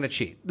definitely going to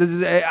cheat.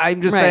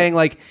 I'm just Right. saying,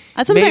 like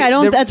That's what I'm saying. I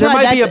don't. That's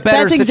right.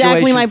 That's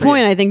exactly my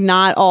point. I think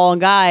not all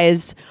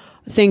guys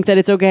think that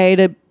it's okay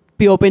to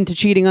be open to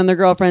cheating on their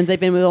girlfriends they've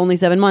been with only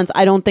 7 months.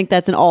 I don't think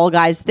that's an all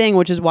guys thing,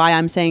 which is why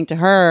I'm saying to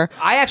her,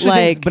 I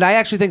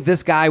actually think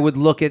this guy would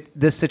look at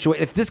this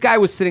situation. If this guy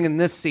was sitting in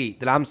this seat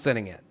that I'm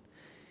sitting in,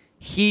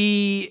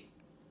 he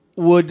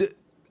would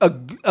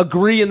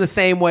agree in the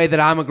same way that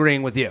I'm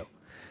agreeing with you.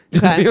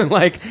 Just Okay. being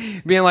like,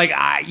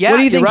 yeah. what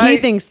do you think you're right. he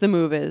thinks the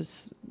move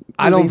is?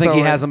 I don't moving think he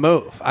forward? has a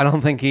move. I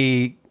don't think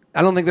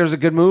there's a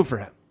good move for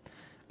him.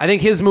 I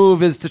think his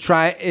move is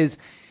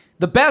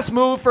the best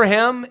move for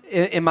him,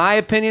 in my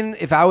opinion.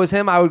 If I was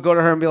him, I would go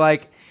to her and be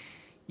like,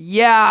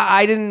 yeah,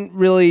 I didn't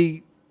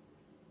really,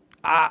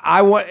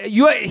 I want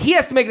you. He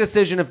has to make a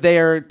decision if they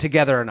are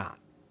together or not.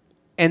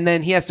 And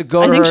then he has to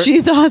go I to think her.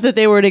 she thought that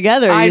they were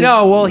together. I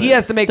know. Well, he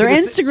has to make their a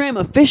deci- Instagram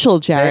official,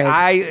 Jared.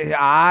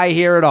 I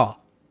hear it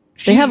all.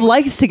 They have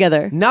likes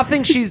together.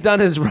 Nothing she's done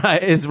is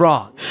right is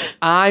wrong.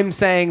 I'm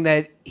saying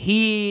that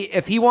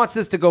if he wants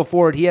this to go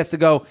forward, he has to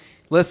go,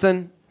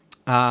 listen,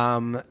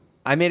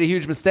 I made a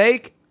huge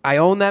mistake. I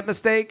own that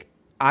mistake.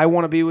 I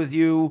want to be with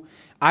you.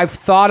 I've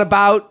thought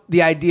about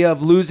the idea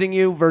of losing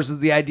you versus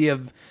the idea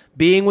of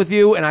being with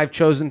you, and I've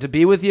chosen to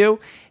be with you.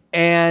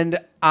 And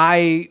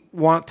I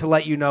want to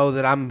let you know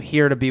that I'm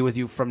here to be with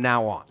you from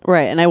now on.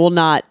 Right, and I will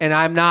not. And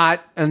I'm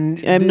not.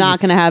 I'm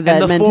not going to have that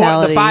the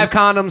mentality. The 5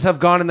 condoms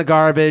have gone in the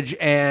garbage,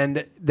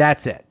 and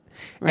that's it.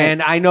 Right.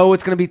 And I know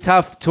it's going to be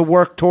tough to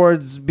work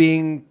towards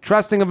being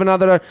trusting of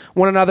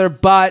one another,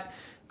 but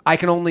I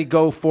can only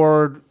go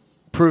forward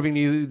proving to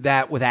you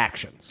that with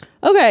actions.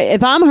 Okay,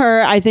 if I'm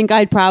her, I think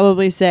I'd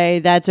probably say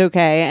that's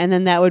okay, and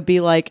then that would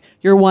be like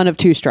you're one of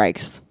 2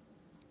 strikes.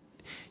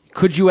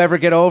 Could you ever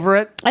get over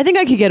it? I think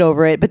I could get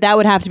over it, but that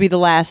would have to be the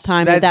last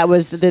time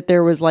that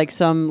there was like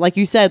some, like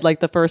you said, like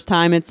the first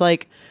time it's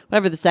like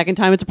whatever, the second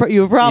time it's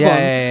you have a problem.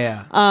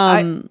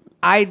 Yeah.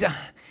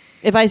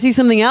 If I see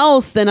something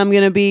else, then I'm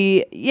gonna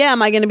be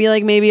am I gonna be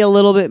like maybe a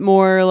little bit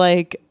more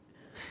like.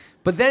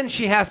 But then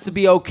she has to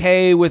be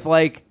okay with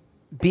like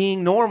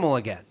being normal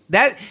again.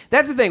 That's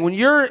the thing. When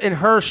you're in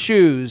her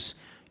shoes,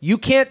 you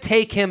can't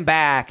take him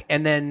back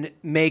and then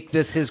make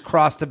this his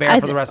cross to bear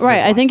for the rest of his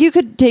life. I think you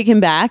could take him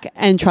back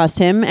and trust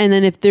him, and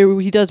then if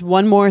he does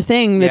one more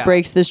thing that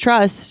breaks this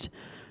trust,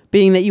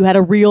 being that you had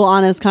a real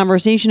honest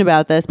conversation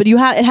about this, but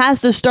it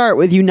has to start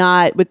with you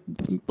not with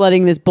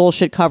letting this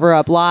bullshit cover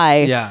up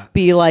lie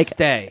be like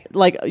stay.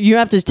 Like you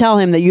have to tell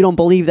him that you don't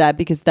believe that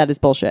because that is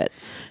bullshit.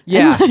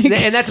 Yeah,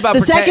 and that's about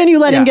the second you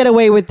let him get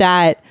away with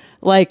that.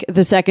 Like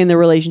the second the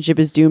relationship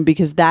is doomed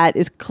because that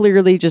is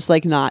clearly just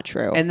like not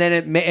true. And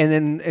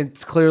then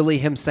it's clearly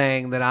him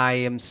saying that I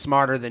am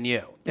smarter than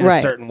you in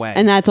a certain way.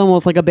 And that's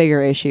almost like a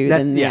bigger issue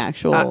than the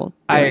actual.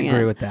 I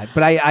agree with that.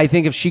 But I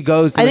think if she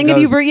goes,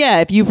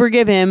 if you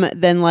forgive him,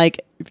 then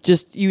like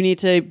just you need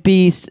to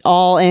be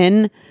all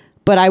in.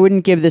 But I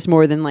wouldn't give this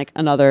more than like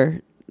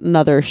another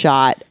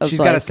shot. She's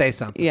got to say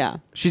something. Yeah,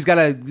 she's got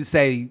to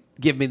say,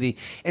 give me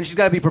and she's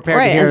got to be prepared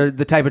to hear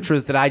the type of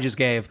truth that I just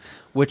gave.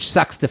 Which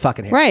sucks to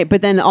fucking hear. Right,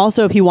 but then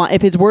also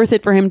if it's worth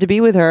it for him to be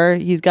with her,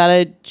 he's got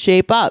to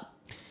shape up.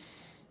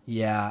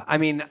 Yeah, I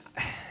mean,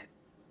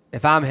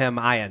 if I'm him,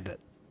 I end it.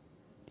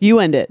 You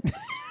end it.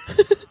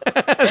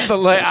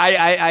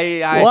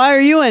 Why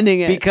are you ending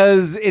it?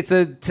 Because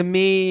to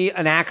me,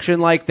 an action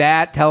like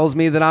that tells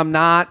me that I'm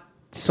not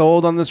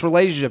sold on this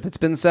relationship. It's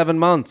been 7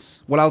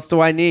 months. What else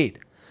do I need?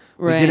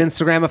 Right. We did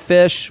Instagram a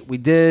fish. We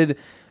did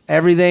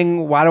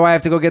everything. Why do I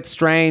have to go get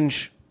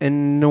strange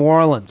in New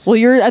Orleans?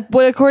 Well,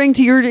 but according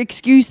to your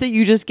excuse that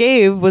you just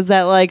gave, was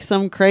that like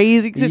some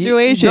crazy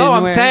situation? No,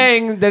 I'm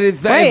saying that if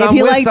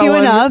he liked you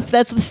enough,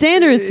 that's the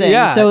standards thing.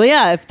 Yeah. So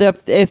yeah,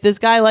 if this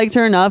guy liked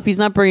her enough, he's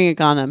not bringing a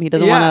condom. He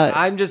doesn't want to.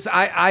 I'm just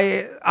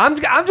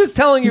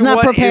telling you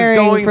what is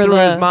going through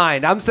his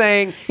mind. I'm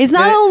saying he's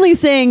not only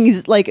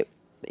saying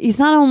he's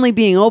not only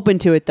being open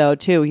to it though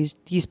too.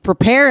 He's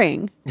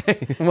preparing.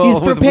 Well,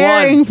 he's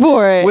preparing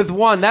for it. With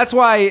one, that's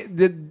why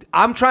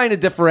I'm trying to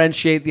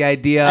differentiate the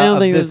idea. I don't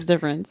of think this. there's a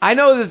difference. I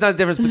know there's not a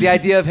difference, but the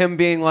idea of him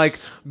being like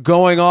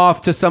going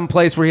off to some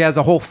place where he has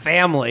a whole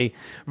family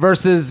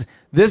versus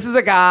this is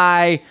a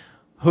guy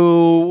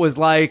who was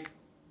like,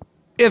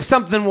 if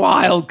something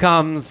wild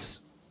comes,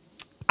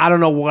 I don't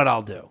know what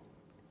I'll do.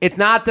 It's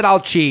not that I'll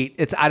cheat.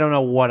 It's I don't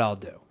know what I'll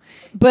do.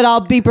 But I'll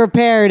be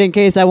prepared in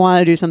case I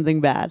want to do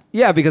something bad.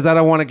 Yeah, because I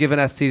don't want to give an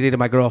STD to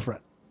my girlfriend.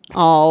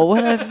 Oh,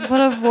 what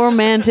a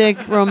romantic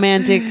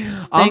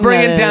thing I'm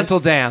bringing that is. dental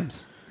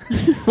dams.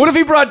 What if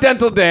he brought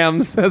dental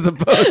dams as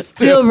opposed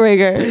to Deal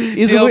breaker.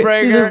 He's a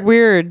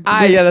weird.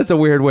 Yeah, that's a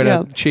weird way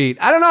Yeah. to cheat.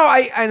 I don't know.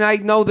 I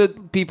know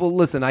that people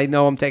listen. I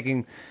know I'm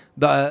taking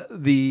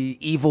the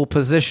evil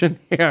position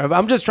here.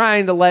 I'm just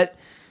trying to let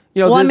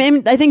you know. Well, I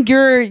mean, I think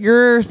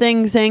your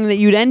thing saying that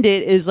you'd end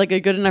it is like a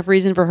good enough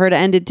reason for her to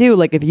end it too.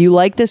 Like if you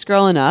like this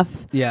girl enough,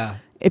 yeah.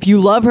 if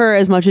you love her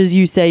as much as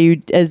you say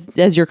you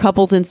as your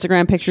couple's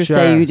Instagram pictures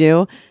say Sure. you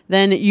do,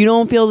 then you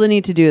don't feel the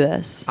need to do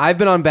this. I've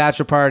been on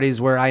bachelor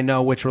parties where I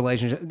know which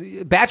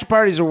relationship. Bachelor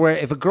parties are where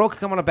if a girl could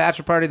come on a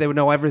bachelor party, they would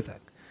know everything.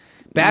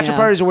 Bachelor Yeah.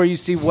 parties are where you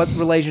see what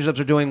relationships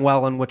are doing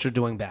well and which are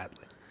doing badly.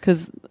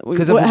 Because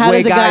of the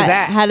way guys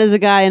act. how does a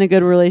guy in a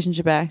good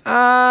relationship act?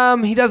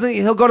 He doesn't.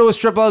 He'll go to a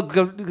strip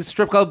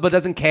club, but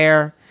doesn't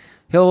care.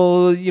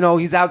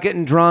 He's out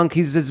getting drunk.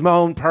 He's his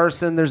own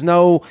person. There's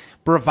no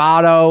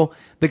bravado.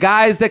 The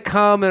guys that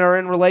come and are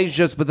in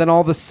relationships, but then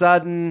all of a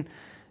sudden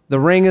the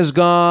ring is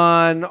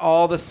gone.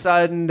 All of a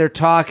sudden they're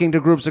talking to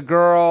groups of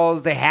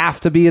girls. They have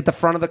to be at the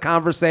front of the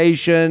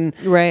conversation.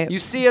 Right. You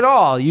see it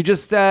all. You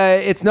just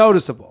it's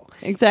noticeable.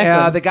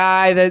 Exactly. The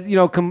guy that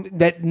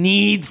that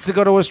needs to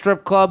go to a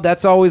strip club.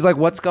 That's always like,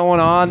 what's going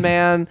on,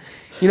 man?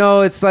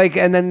 It's like,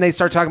 and then they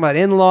start talking about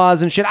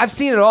in-laws and shit. I've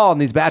seen it all in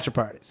these bachelor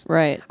parties.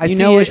 Right. I You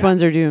see know which it,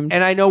 ones are doomed.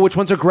 and I know which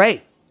ones are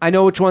great. I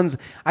know which ones.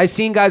 I've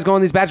seen guys go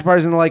on these bachelor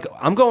parties and they're like,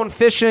 I'm going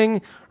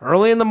fishing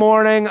early in the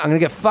morning. I'm gonna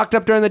get fucked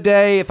up during the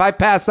day. If I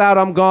pass out,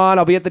 I'm gone.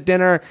 I'll be at the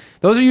dinner.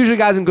 Those are usually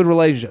guys in good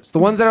relationships. The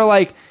ones that are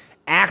like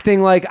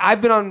acting like,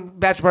 I've been on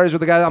bachelor parties with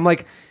the guy. I'm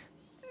like,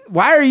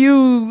 why are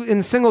you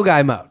in single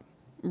guy mode?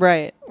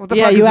 Right. What the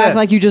yeah, fuck you is act this?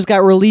 like you just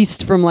got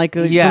released from like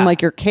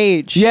your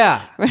cage.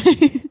 Yeah.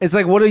 Right. It's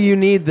like, what do you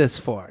need this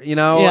for?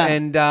 Yeah.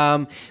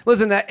 And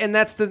listen,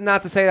 that's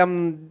not to say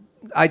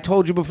I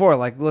told you before,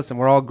 like, listen,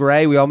 we're all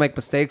gray. We all make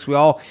mistakes. We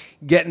all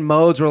get in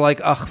modes. We're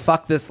like, ugh,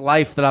 fuck this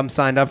life that I'm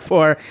signed up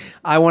for.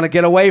 I want to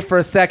get away for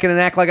a second and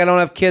act like I don't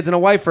have kids and a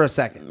wife for a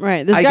second.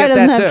 Right. This I guy get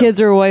doesn't that have too. kids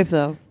or a wife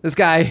though. This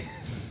guy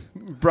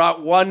brought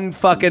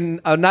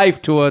a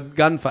knife to a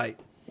gunfight.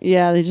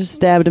 Yeah, they just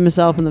stabbed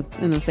himself in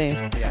the face.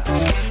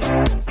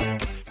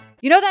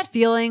 You know that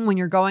feeling when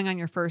you're going on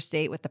your first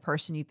date with the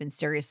person you've been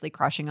seriously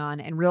crushing on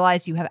and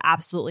realize you have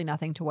absolutely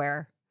nothing to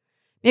wear?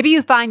 Maybe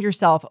you find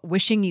yourself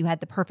wishing you had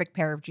the perfect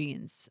pair of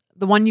jeans,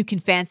 the one you can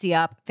fancy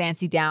up,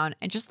 fancy down,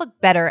 and just look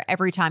better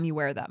every time you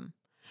wear them.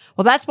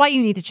 Well, that's why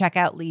you need to check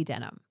out Lee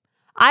Denim.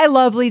 I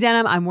love Lee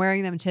Denim. I'm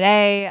wearing them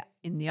today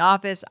in the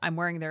office. I'm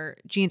wearing their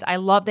jeans.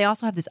 They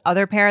also have this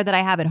other pair that I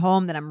have at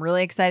home that I'm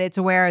really excited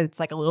to wear. It's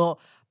like a little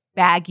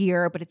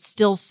baggier, but it's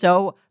still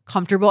so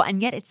comfortable and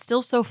yet it's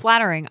still so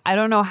flattering. I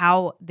don't know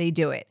how they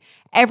do it.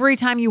 Every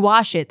time you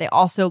wash it, they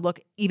also look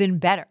even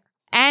better.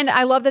 And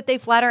I love that they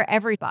flatter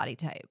every body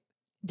type.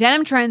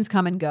 Denim trends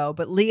come and go,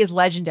 but Lee is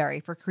legendary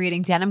for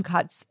creating denim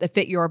cuts that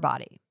fit your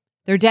body.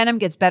 Their denim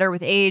gets better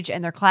with age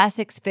and their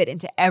classics fit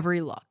into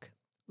every look.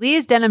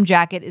 Lee's denim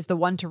jacket is the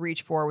one to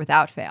reach for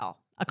without fail,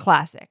 a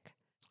classic.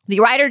 The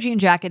Rider jean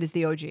jacket is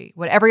the OG,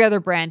 what every other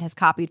brand has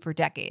copied for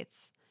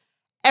decades.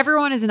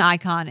 Everyone is an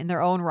icon in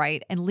their own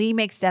right, and Lee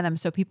makes denim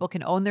so people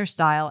can own their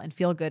style and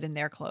feel good in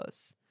their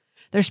clothes.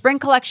 Their spring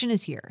collection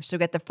is here, so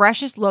get the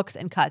freshest looks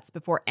and cuts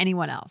before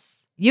anyone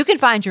else. You can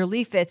find your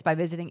Lee fits by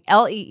visiting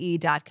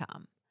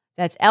lee.com.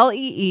 That's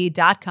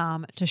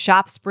lee.com to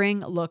shop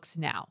spring looks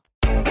now.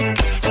 All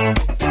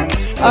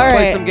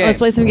right, let's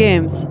play some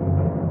games.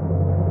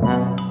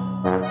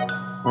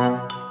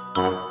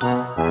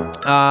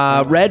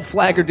 Red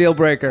flag or deal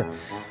breaker.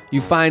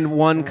 You find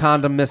one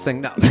condom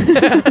missing. No.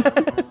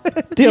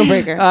 Deal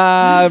breaker.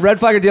 Red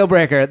flag or deal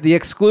breaker. They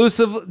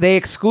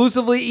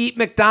exclusively eat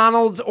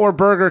McDonald's or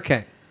Burger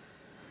King.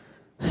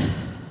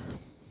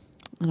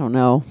 I don't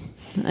know.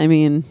 I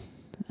mean,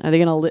 are they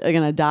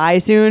gonna die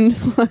soon?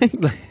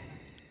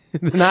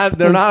 They're not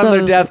on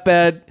their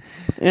deathbed.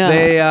 Yeah.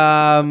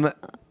 They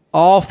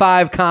all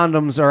 5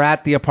 condoms are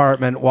at the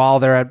apartment while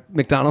they're at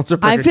McDonald's or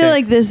Burger King. I feel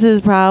like this is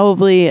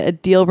probably a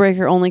deal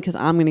breaker only because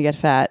I'm gonna get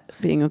fat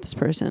being with this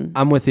person.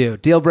 I'm with you.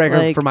 Deal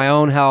breaker for my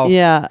own health.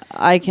 Yeah,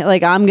 I can't.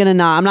 Like, I'm not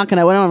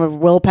gonna. I don't have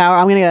willpower.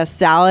 I'm gonna get a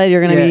salad.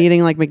 You're gonna be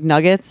eating like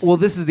McNuggets. Well,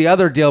 this is the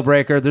other deal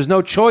breaker. There's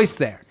no choice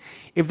there.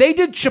 If they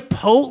did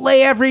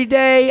Chipotle every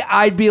day,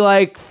 I'd be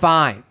like,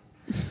 fine.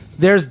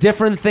 There's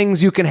different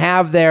things you can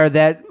have there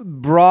that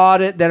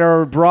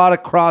are broad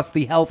across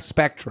the health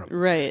spectrum.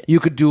 Right. You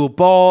could do a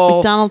bowl.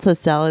 McDonald's has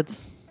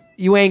salads.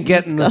 You ain't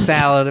getting the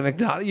salad at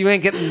McDonald's. You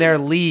ain't getting their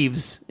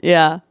leaves.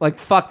 Yeah. Like,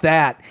 fuck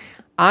that.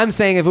 I'm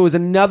saying if it was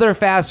another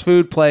fast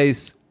food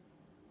place,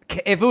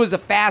 if it was a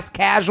fast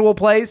casual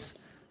place,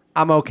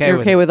 I'm okay You're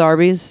with okay it. with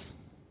Arby's?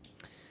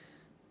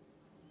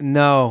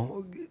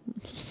 No.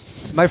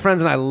 My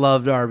friends and I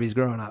loved Arby's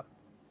growing up.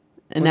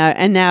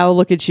 And now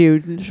look at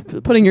you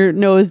putting your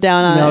nose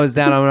down on Nose it.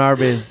 down on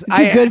Arby's.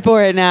 Too good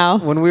for it now.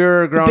 When we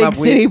were growing Big up,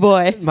 city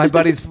boy. my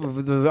buddies,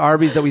 the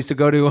Arby's that we used to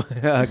go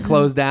to,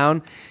 closed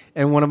down,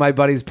 and one of my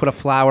buddies put a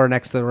flower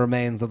next to the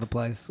remains of the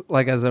place,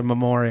 like as a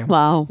memorial.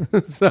 Wow.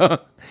 So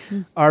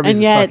Arby's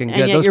And yet- is fucking and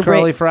good. yet Those you're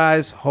curly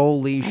fries,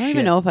 holy I shit! don't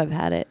even know if I've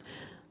had it.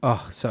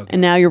 Oh, so good.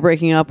 And now you're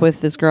breaking up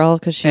with this girl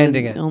because she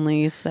Ending it.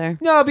 only eats there.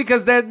 No,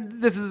 because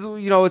this is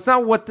it's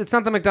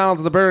not the McDonald's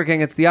or the Burger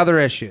King. It's the other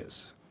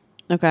issues.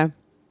 Okay.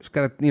 Just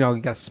gotta you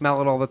gotta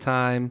smell it all the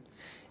time.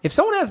 If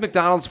someone has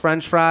McDonald's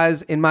French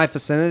fries in my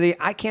vicinity,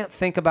 I can't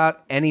think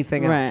about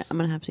anything Right. else. I'm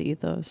gonna have to eat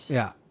those.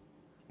 Yeah.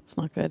 It's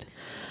not good.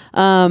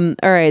 All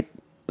right.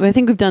 I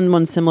think we've done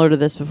one similar to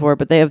this before,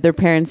 but they have their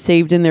parents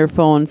saved in their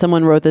phone.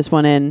 Someone wrote this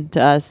one in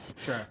to us.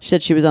 Sure. She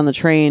said she was on the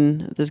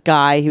train. This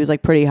guy, he was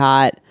like pretty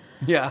hot.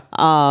 Yeah.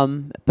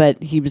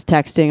 But he was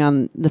texting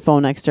on the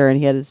phone next to her, and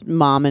he had his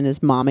mom and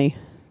his mommy.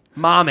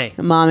 Mommy.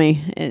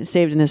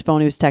 Saved in his phone.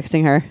 He was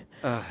texting her.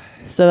 Ugh.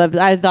 So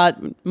I thought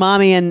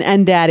mommy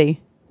and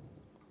daddy.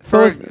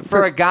 For Both-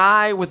 a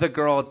guy with a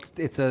girl,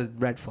 it's a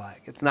red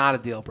flag. It's not a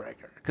deal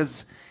breaker because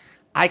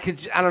I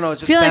don't know.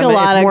 It's just feel like a feminine.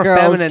 lot It's of more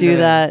girls feminine do than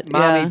that,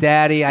 Mommy, yeah.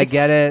 daddy, I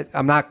get it.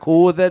 I'm not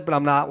cool with it, but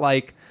I'm not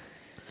like,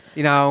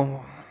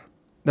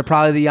 they're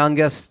probably the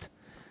youngest.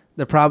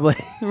 They're probably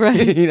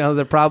Right.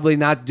 They're probably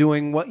not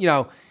doing what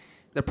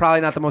They're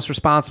probably not the most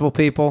responsible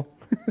people.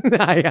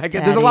 I get, there's a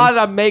Daddy. lot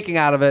that I'm making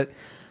out of it,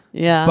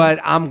 Yeah. but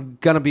I'm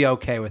gonna be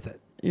okay with it.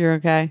 You're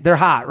okay. They're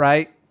hot,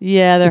 right?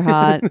 Yeah, they're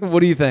hot. What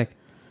do you think?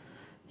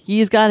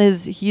 He's got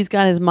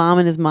his mom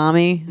and his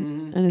mommy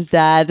Mm-hmm. and his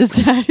dad, his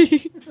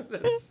daddy.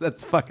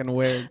 That's fucking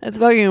weird That's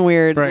fucking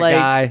weird. for a like,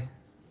 guy.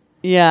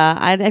 yeah,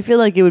 I feel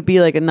like it would be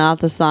like not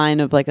the sign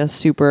of like a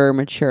super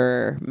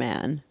mature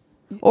man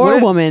or What a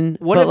if- woman,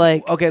 What but if,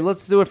 like okay,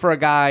 let's do it for a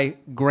guy.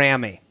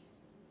 Grammy.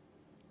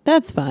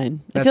 that's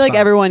fine. I That's feel like fine.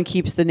 everyone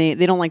keeps the name.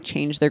 They don't like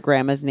change their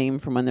grandma's name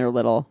from when they're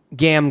little.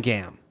 Gam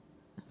Gam.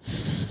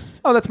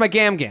 Oh, that's my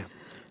Gam Gam.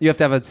 You have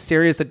to have a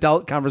serious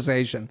adult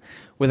conversation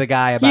with a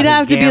guy about You'd his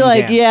have to be Gam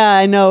like, Gam. yeah,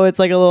 I know it's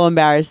like a little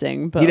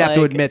embarrassing, but You'd have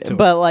to like- admit to it.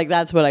 But like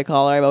that's what I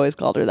call her. I've always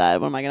called her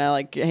that. When am I gonna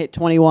like hit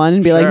 21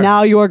 and be Sure. like,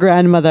 now your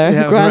grandmother,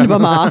 Yeah,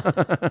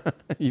 grandmama?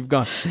 You've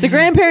gone. The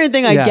grandparent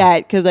thing I Yeah.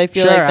 get because I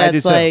feel Sure, like I do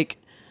that's too. like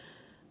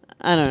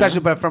I don't Especially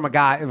know. but from a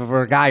guy,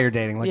 for a guy you're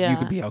dating, like you Yeah.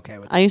 could be okay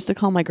with it. I used to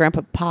call my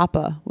grandpa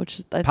Papa, which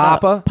is I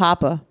Papa? thought,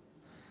 Papa.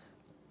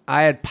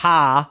 I had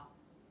Pa,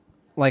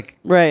 like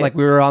Right.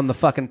 we were on the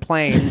fucking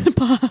plains.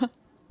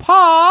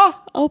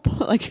 Pa, Oh,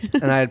 like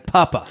and I had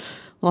Papa.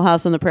 Little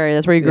House on the Prairie.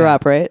 That's where you grew Yeah.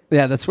 up, right?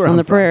 Yeah, that's where On I'm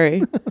the from.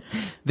 prairie.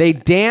 They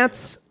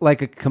dance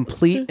like a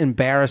complete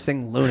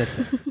embarrassing lunatic.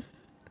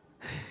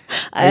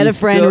 I had a you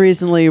friend still-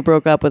 recently who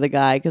broke up with a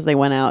guy because they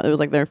went out. It was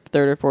like their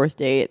third or fourth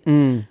date,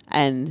 Mm.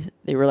 and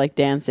they were like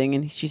dancing.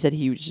 And she said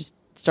he just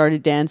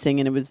started dancing,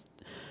 and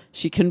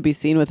she couldn't be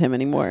seen with him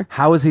anymore.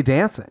 How is he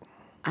dancing?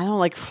 I don't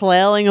like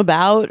flailing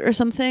about or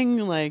something.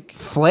 Like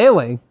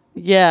Flailing?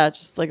 yeah,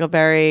 just like a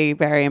very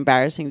very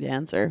embarrassing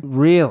dancer.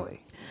 Really?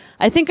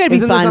 I think I'd be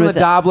Isn't this fine on the with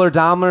it.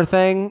 Doppler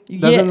thing?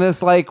 Doesn't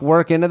this like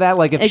work into that?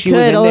 Like if It she was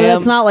could, into although him?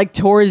 that's not like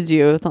towards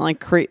you. It's not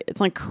like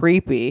it's like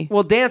creepy.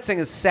 Well, dancing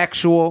is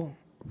sexual.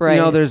 Right.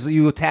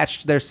 You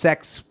attach their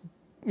sex,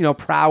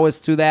 prowess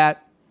to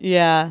that.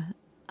 Yeah,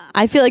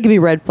 I feel like it'd be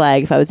red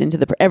flag if I was into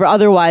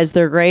otherwise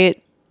they're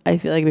great. I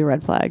feel like it'd be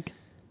red flag.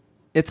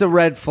 It's a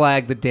red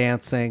flag, the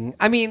dancing.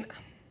 I mean,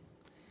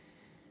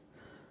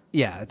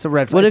 yeah, it's a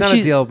red flag. What It's if not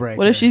she's a deal breaker.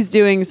 What if she's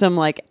doing some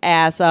like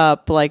ass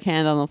up, like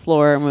hand on the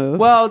floor move?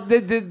 Well,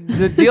 the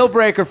deal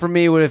breaker for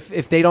me would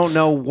if they don't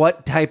know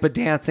what type of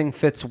dancing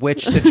fits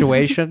which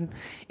situation.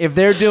 If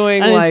they're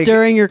doing and like it's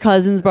during your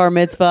cousin's bar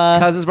mitzvah.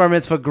 cousin's bar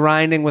mitzvah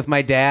grinding with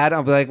my dad,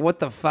 I'll be like, what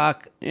the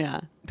fuck?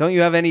 Yeah, Don't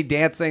you have any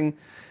dancing,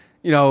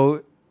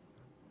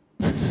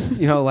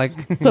 like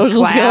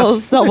social class?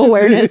 skills, self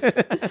awareness,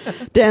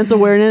 dance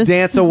awareness,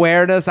 Dance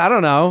awareness? I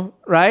don't know,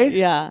 right?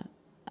 Yeah,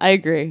 I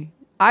agree.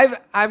 Are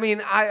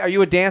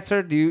you a dancer?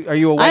 Are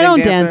you a wedding I don't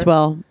dancer? dance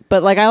well,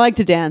 but like I like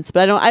to dance,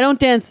 but I don't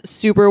dance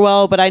super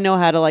well, but I know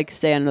how to like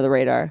stay under the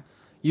radar.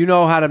 You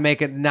know how to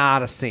make it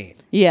not a scene.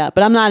 Yeah,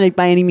 but I'm not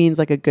by any means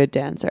like a good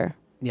dancer.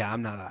 Yeah,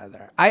 I'm not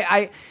either.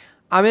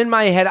 I'm in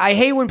my head. I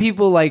hate when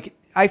people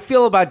I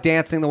feel about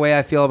dancing the way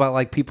I feel about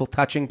like people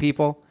touching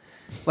people.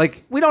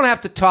 Like we don't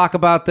have to talk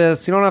about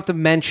this. You don't have to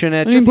mention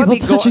it. What do you Just mean let me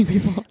people go. touching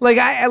people?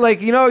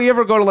 Like you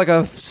ever go to like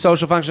a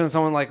social function and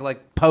someone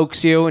like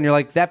pokes you and you're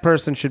like that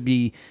person should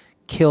be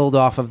killed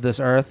off of this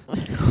earth.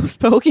 Who's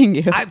poking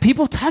you?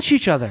 People touch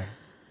each other.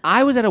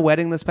 I was at a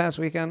wedding this past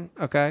weekend.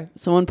 Okay.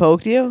 Someone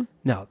poked you?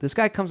 No, this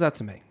guy comes up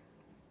to me.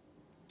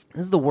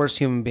 This is the worst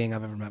human being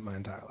I've ever met in my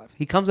entire life.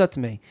 He comes up to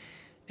me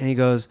and he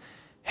goes,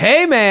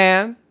 "Hey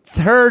man,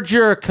 heard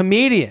you're a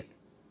comedian."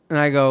 And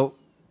I go,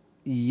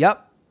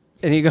 "Yep."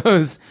 And he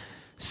goes,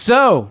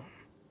 "So,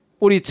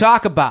 what do you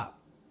talk about?"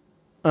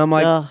 And I'm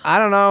like, Ugh. "I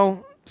don't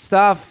know,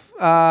 stuff.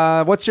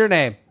 What's your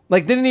name?"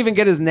 Like, didn't even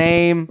get his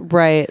name.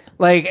 Right.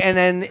 Like, and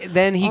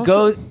then he Also-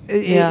 goes,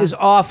 yeah. it is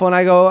awful. And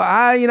I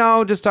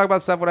go, just talk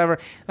about stuff, whatever.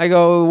 I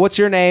go, what's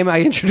your name? I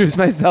introduce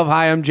myself.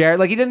 Hi, I'm Jared.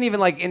 Like, he didn't even,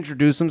 like,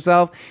 introduce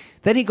himself.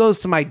 Then he goes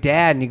to my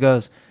dad and he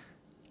goes,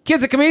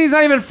 kid's a comedian's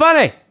not even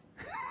funny.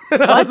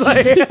 And I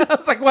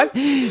was like, what?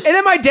 And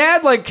then my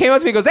dad, like, came up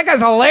to me and goes, that guy's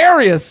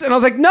hilarious. And I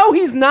was like, no,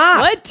 he's not.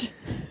 What?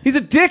 He's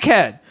a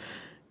dickhead.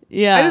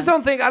 Yeah. I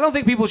don't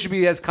think people should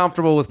be as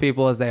comfortable with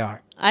people as they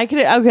are.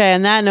 Okay,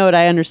 on that note,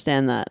 I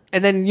understand that.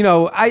 And then,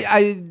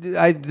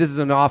 I this is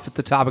an off at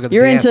the topic of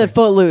You're dancing. into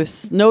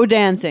Footloose. No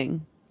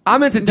dancing.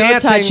 I'm into no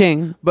dancing,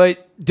 touching.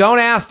 but don't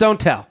ask, don't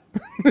tell.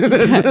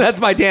 That's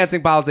my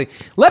dancing policy.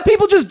 Let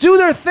people just do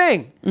their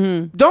thing.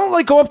 Mm-hmm. Don't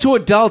like go up to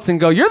adults and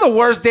go, "You're the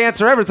worst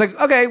dancer ever." It's like,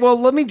 okay,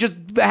 well, let me just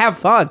have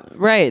fun.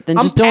 Right. Then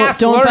I'm just don't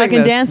past learning fucking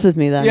this. dance with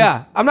me then.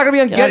 Yeah, I'm not gonna be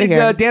on Get outta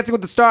here. Dancing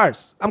with the Stars.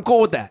 I'm cool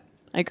with that.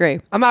 I agree.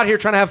 I'm out here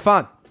trying to have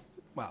fun.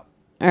 Wow.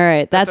 All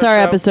right. That's our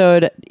our show.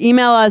 episode.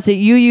 Email us at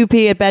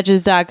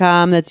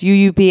uup@betches.com. That's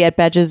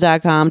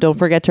uup@betches.com. Don't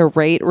forget to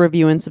rate,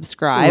 review, and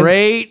subscribe.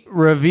 Rate,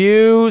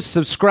 review,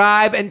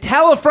 subscribe, and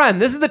tell a friend.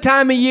 This is the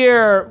time of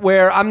year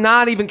where I'm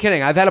not even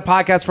kidding. I've had a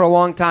podcast for a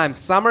long time.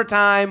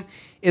 Summertime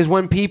is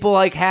when people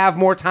like have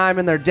more time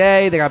in their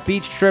day. They got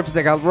beach trips.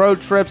 They got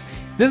road trips.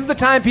 This is the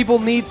time people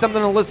need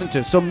something to listen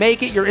to. So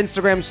make it your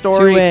Instagram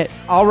story. Do it.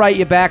 I'll write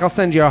you back. I'll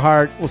send you a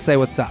heart. We'll say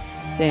what's up.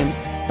 Same.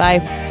 Bye.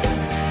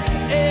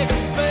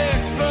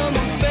 Expect from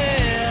a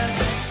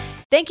bed.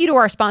 Thank you to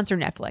our sponsor,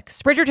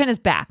 Netflix. Bridgerton is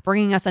back,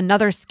 bringing us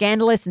another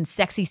scandalous and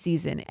sexy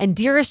season. And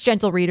dearest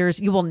gentle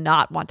readers, you will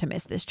not want to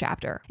miss this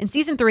chapter. In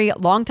season 3,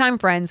 longtime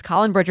friends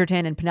Colin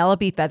Bridgerton and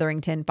Penelope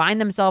Featherington find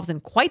themselves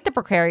in quite the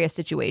precarious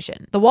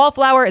situation. The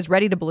wallflower is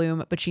ready to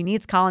bloom, but she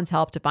needs Colin's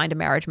help to find a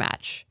marriage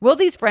match. Will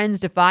these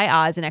friends defy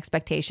odds and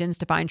expectations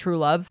to find true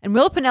love? And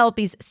will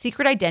Penelope's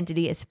secret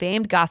identity as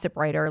famed gossip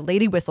writer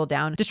Lady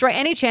Whistledown destroy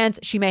any chance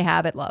she may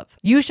have at love?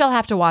 You shall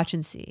have to watch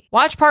and see.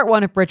 Watch part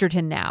 1 of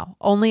Bridgerton now,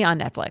 only on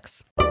Netflix.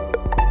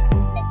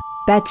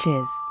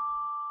 Betches.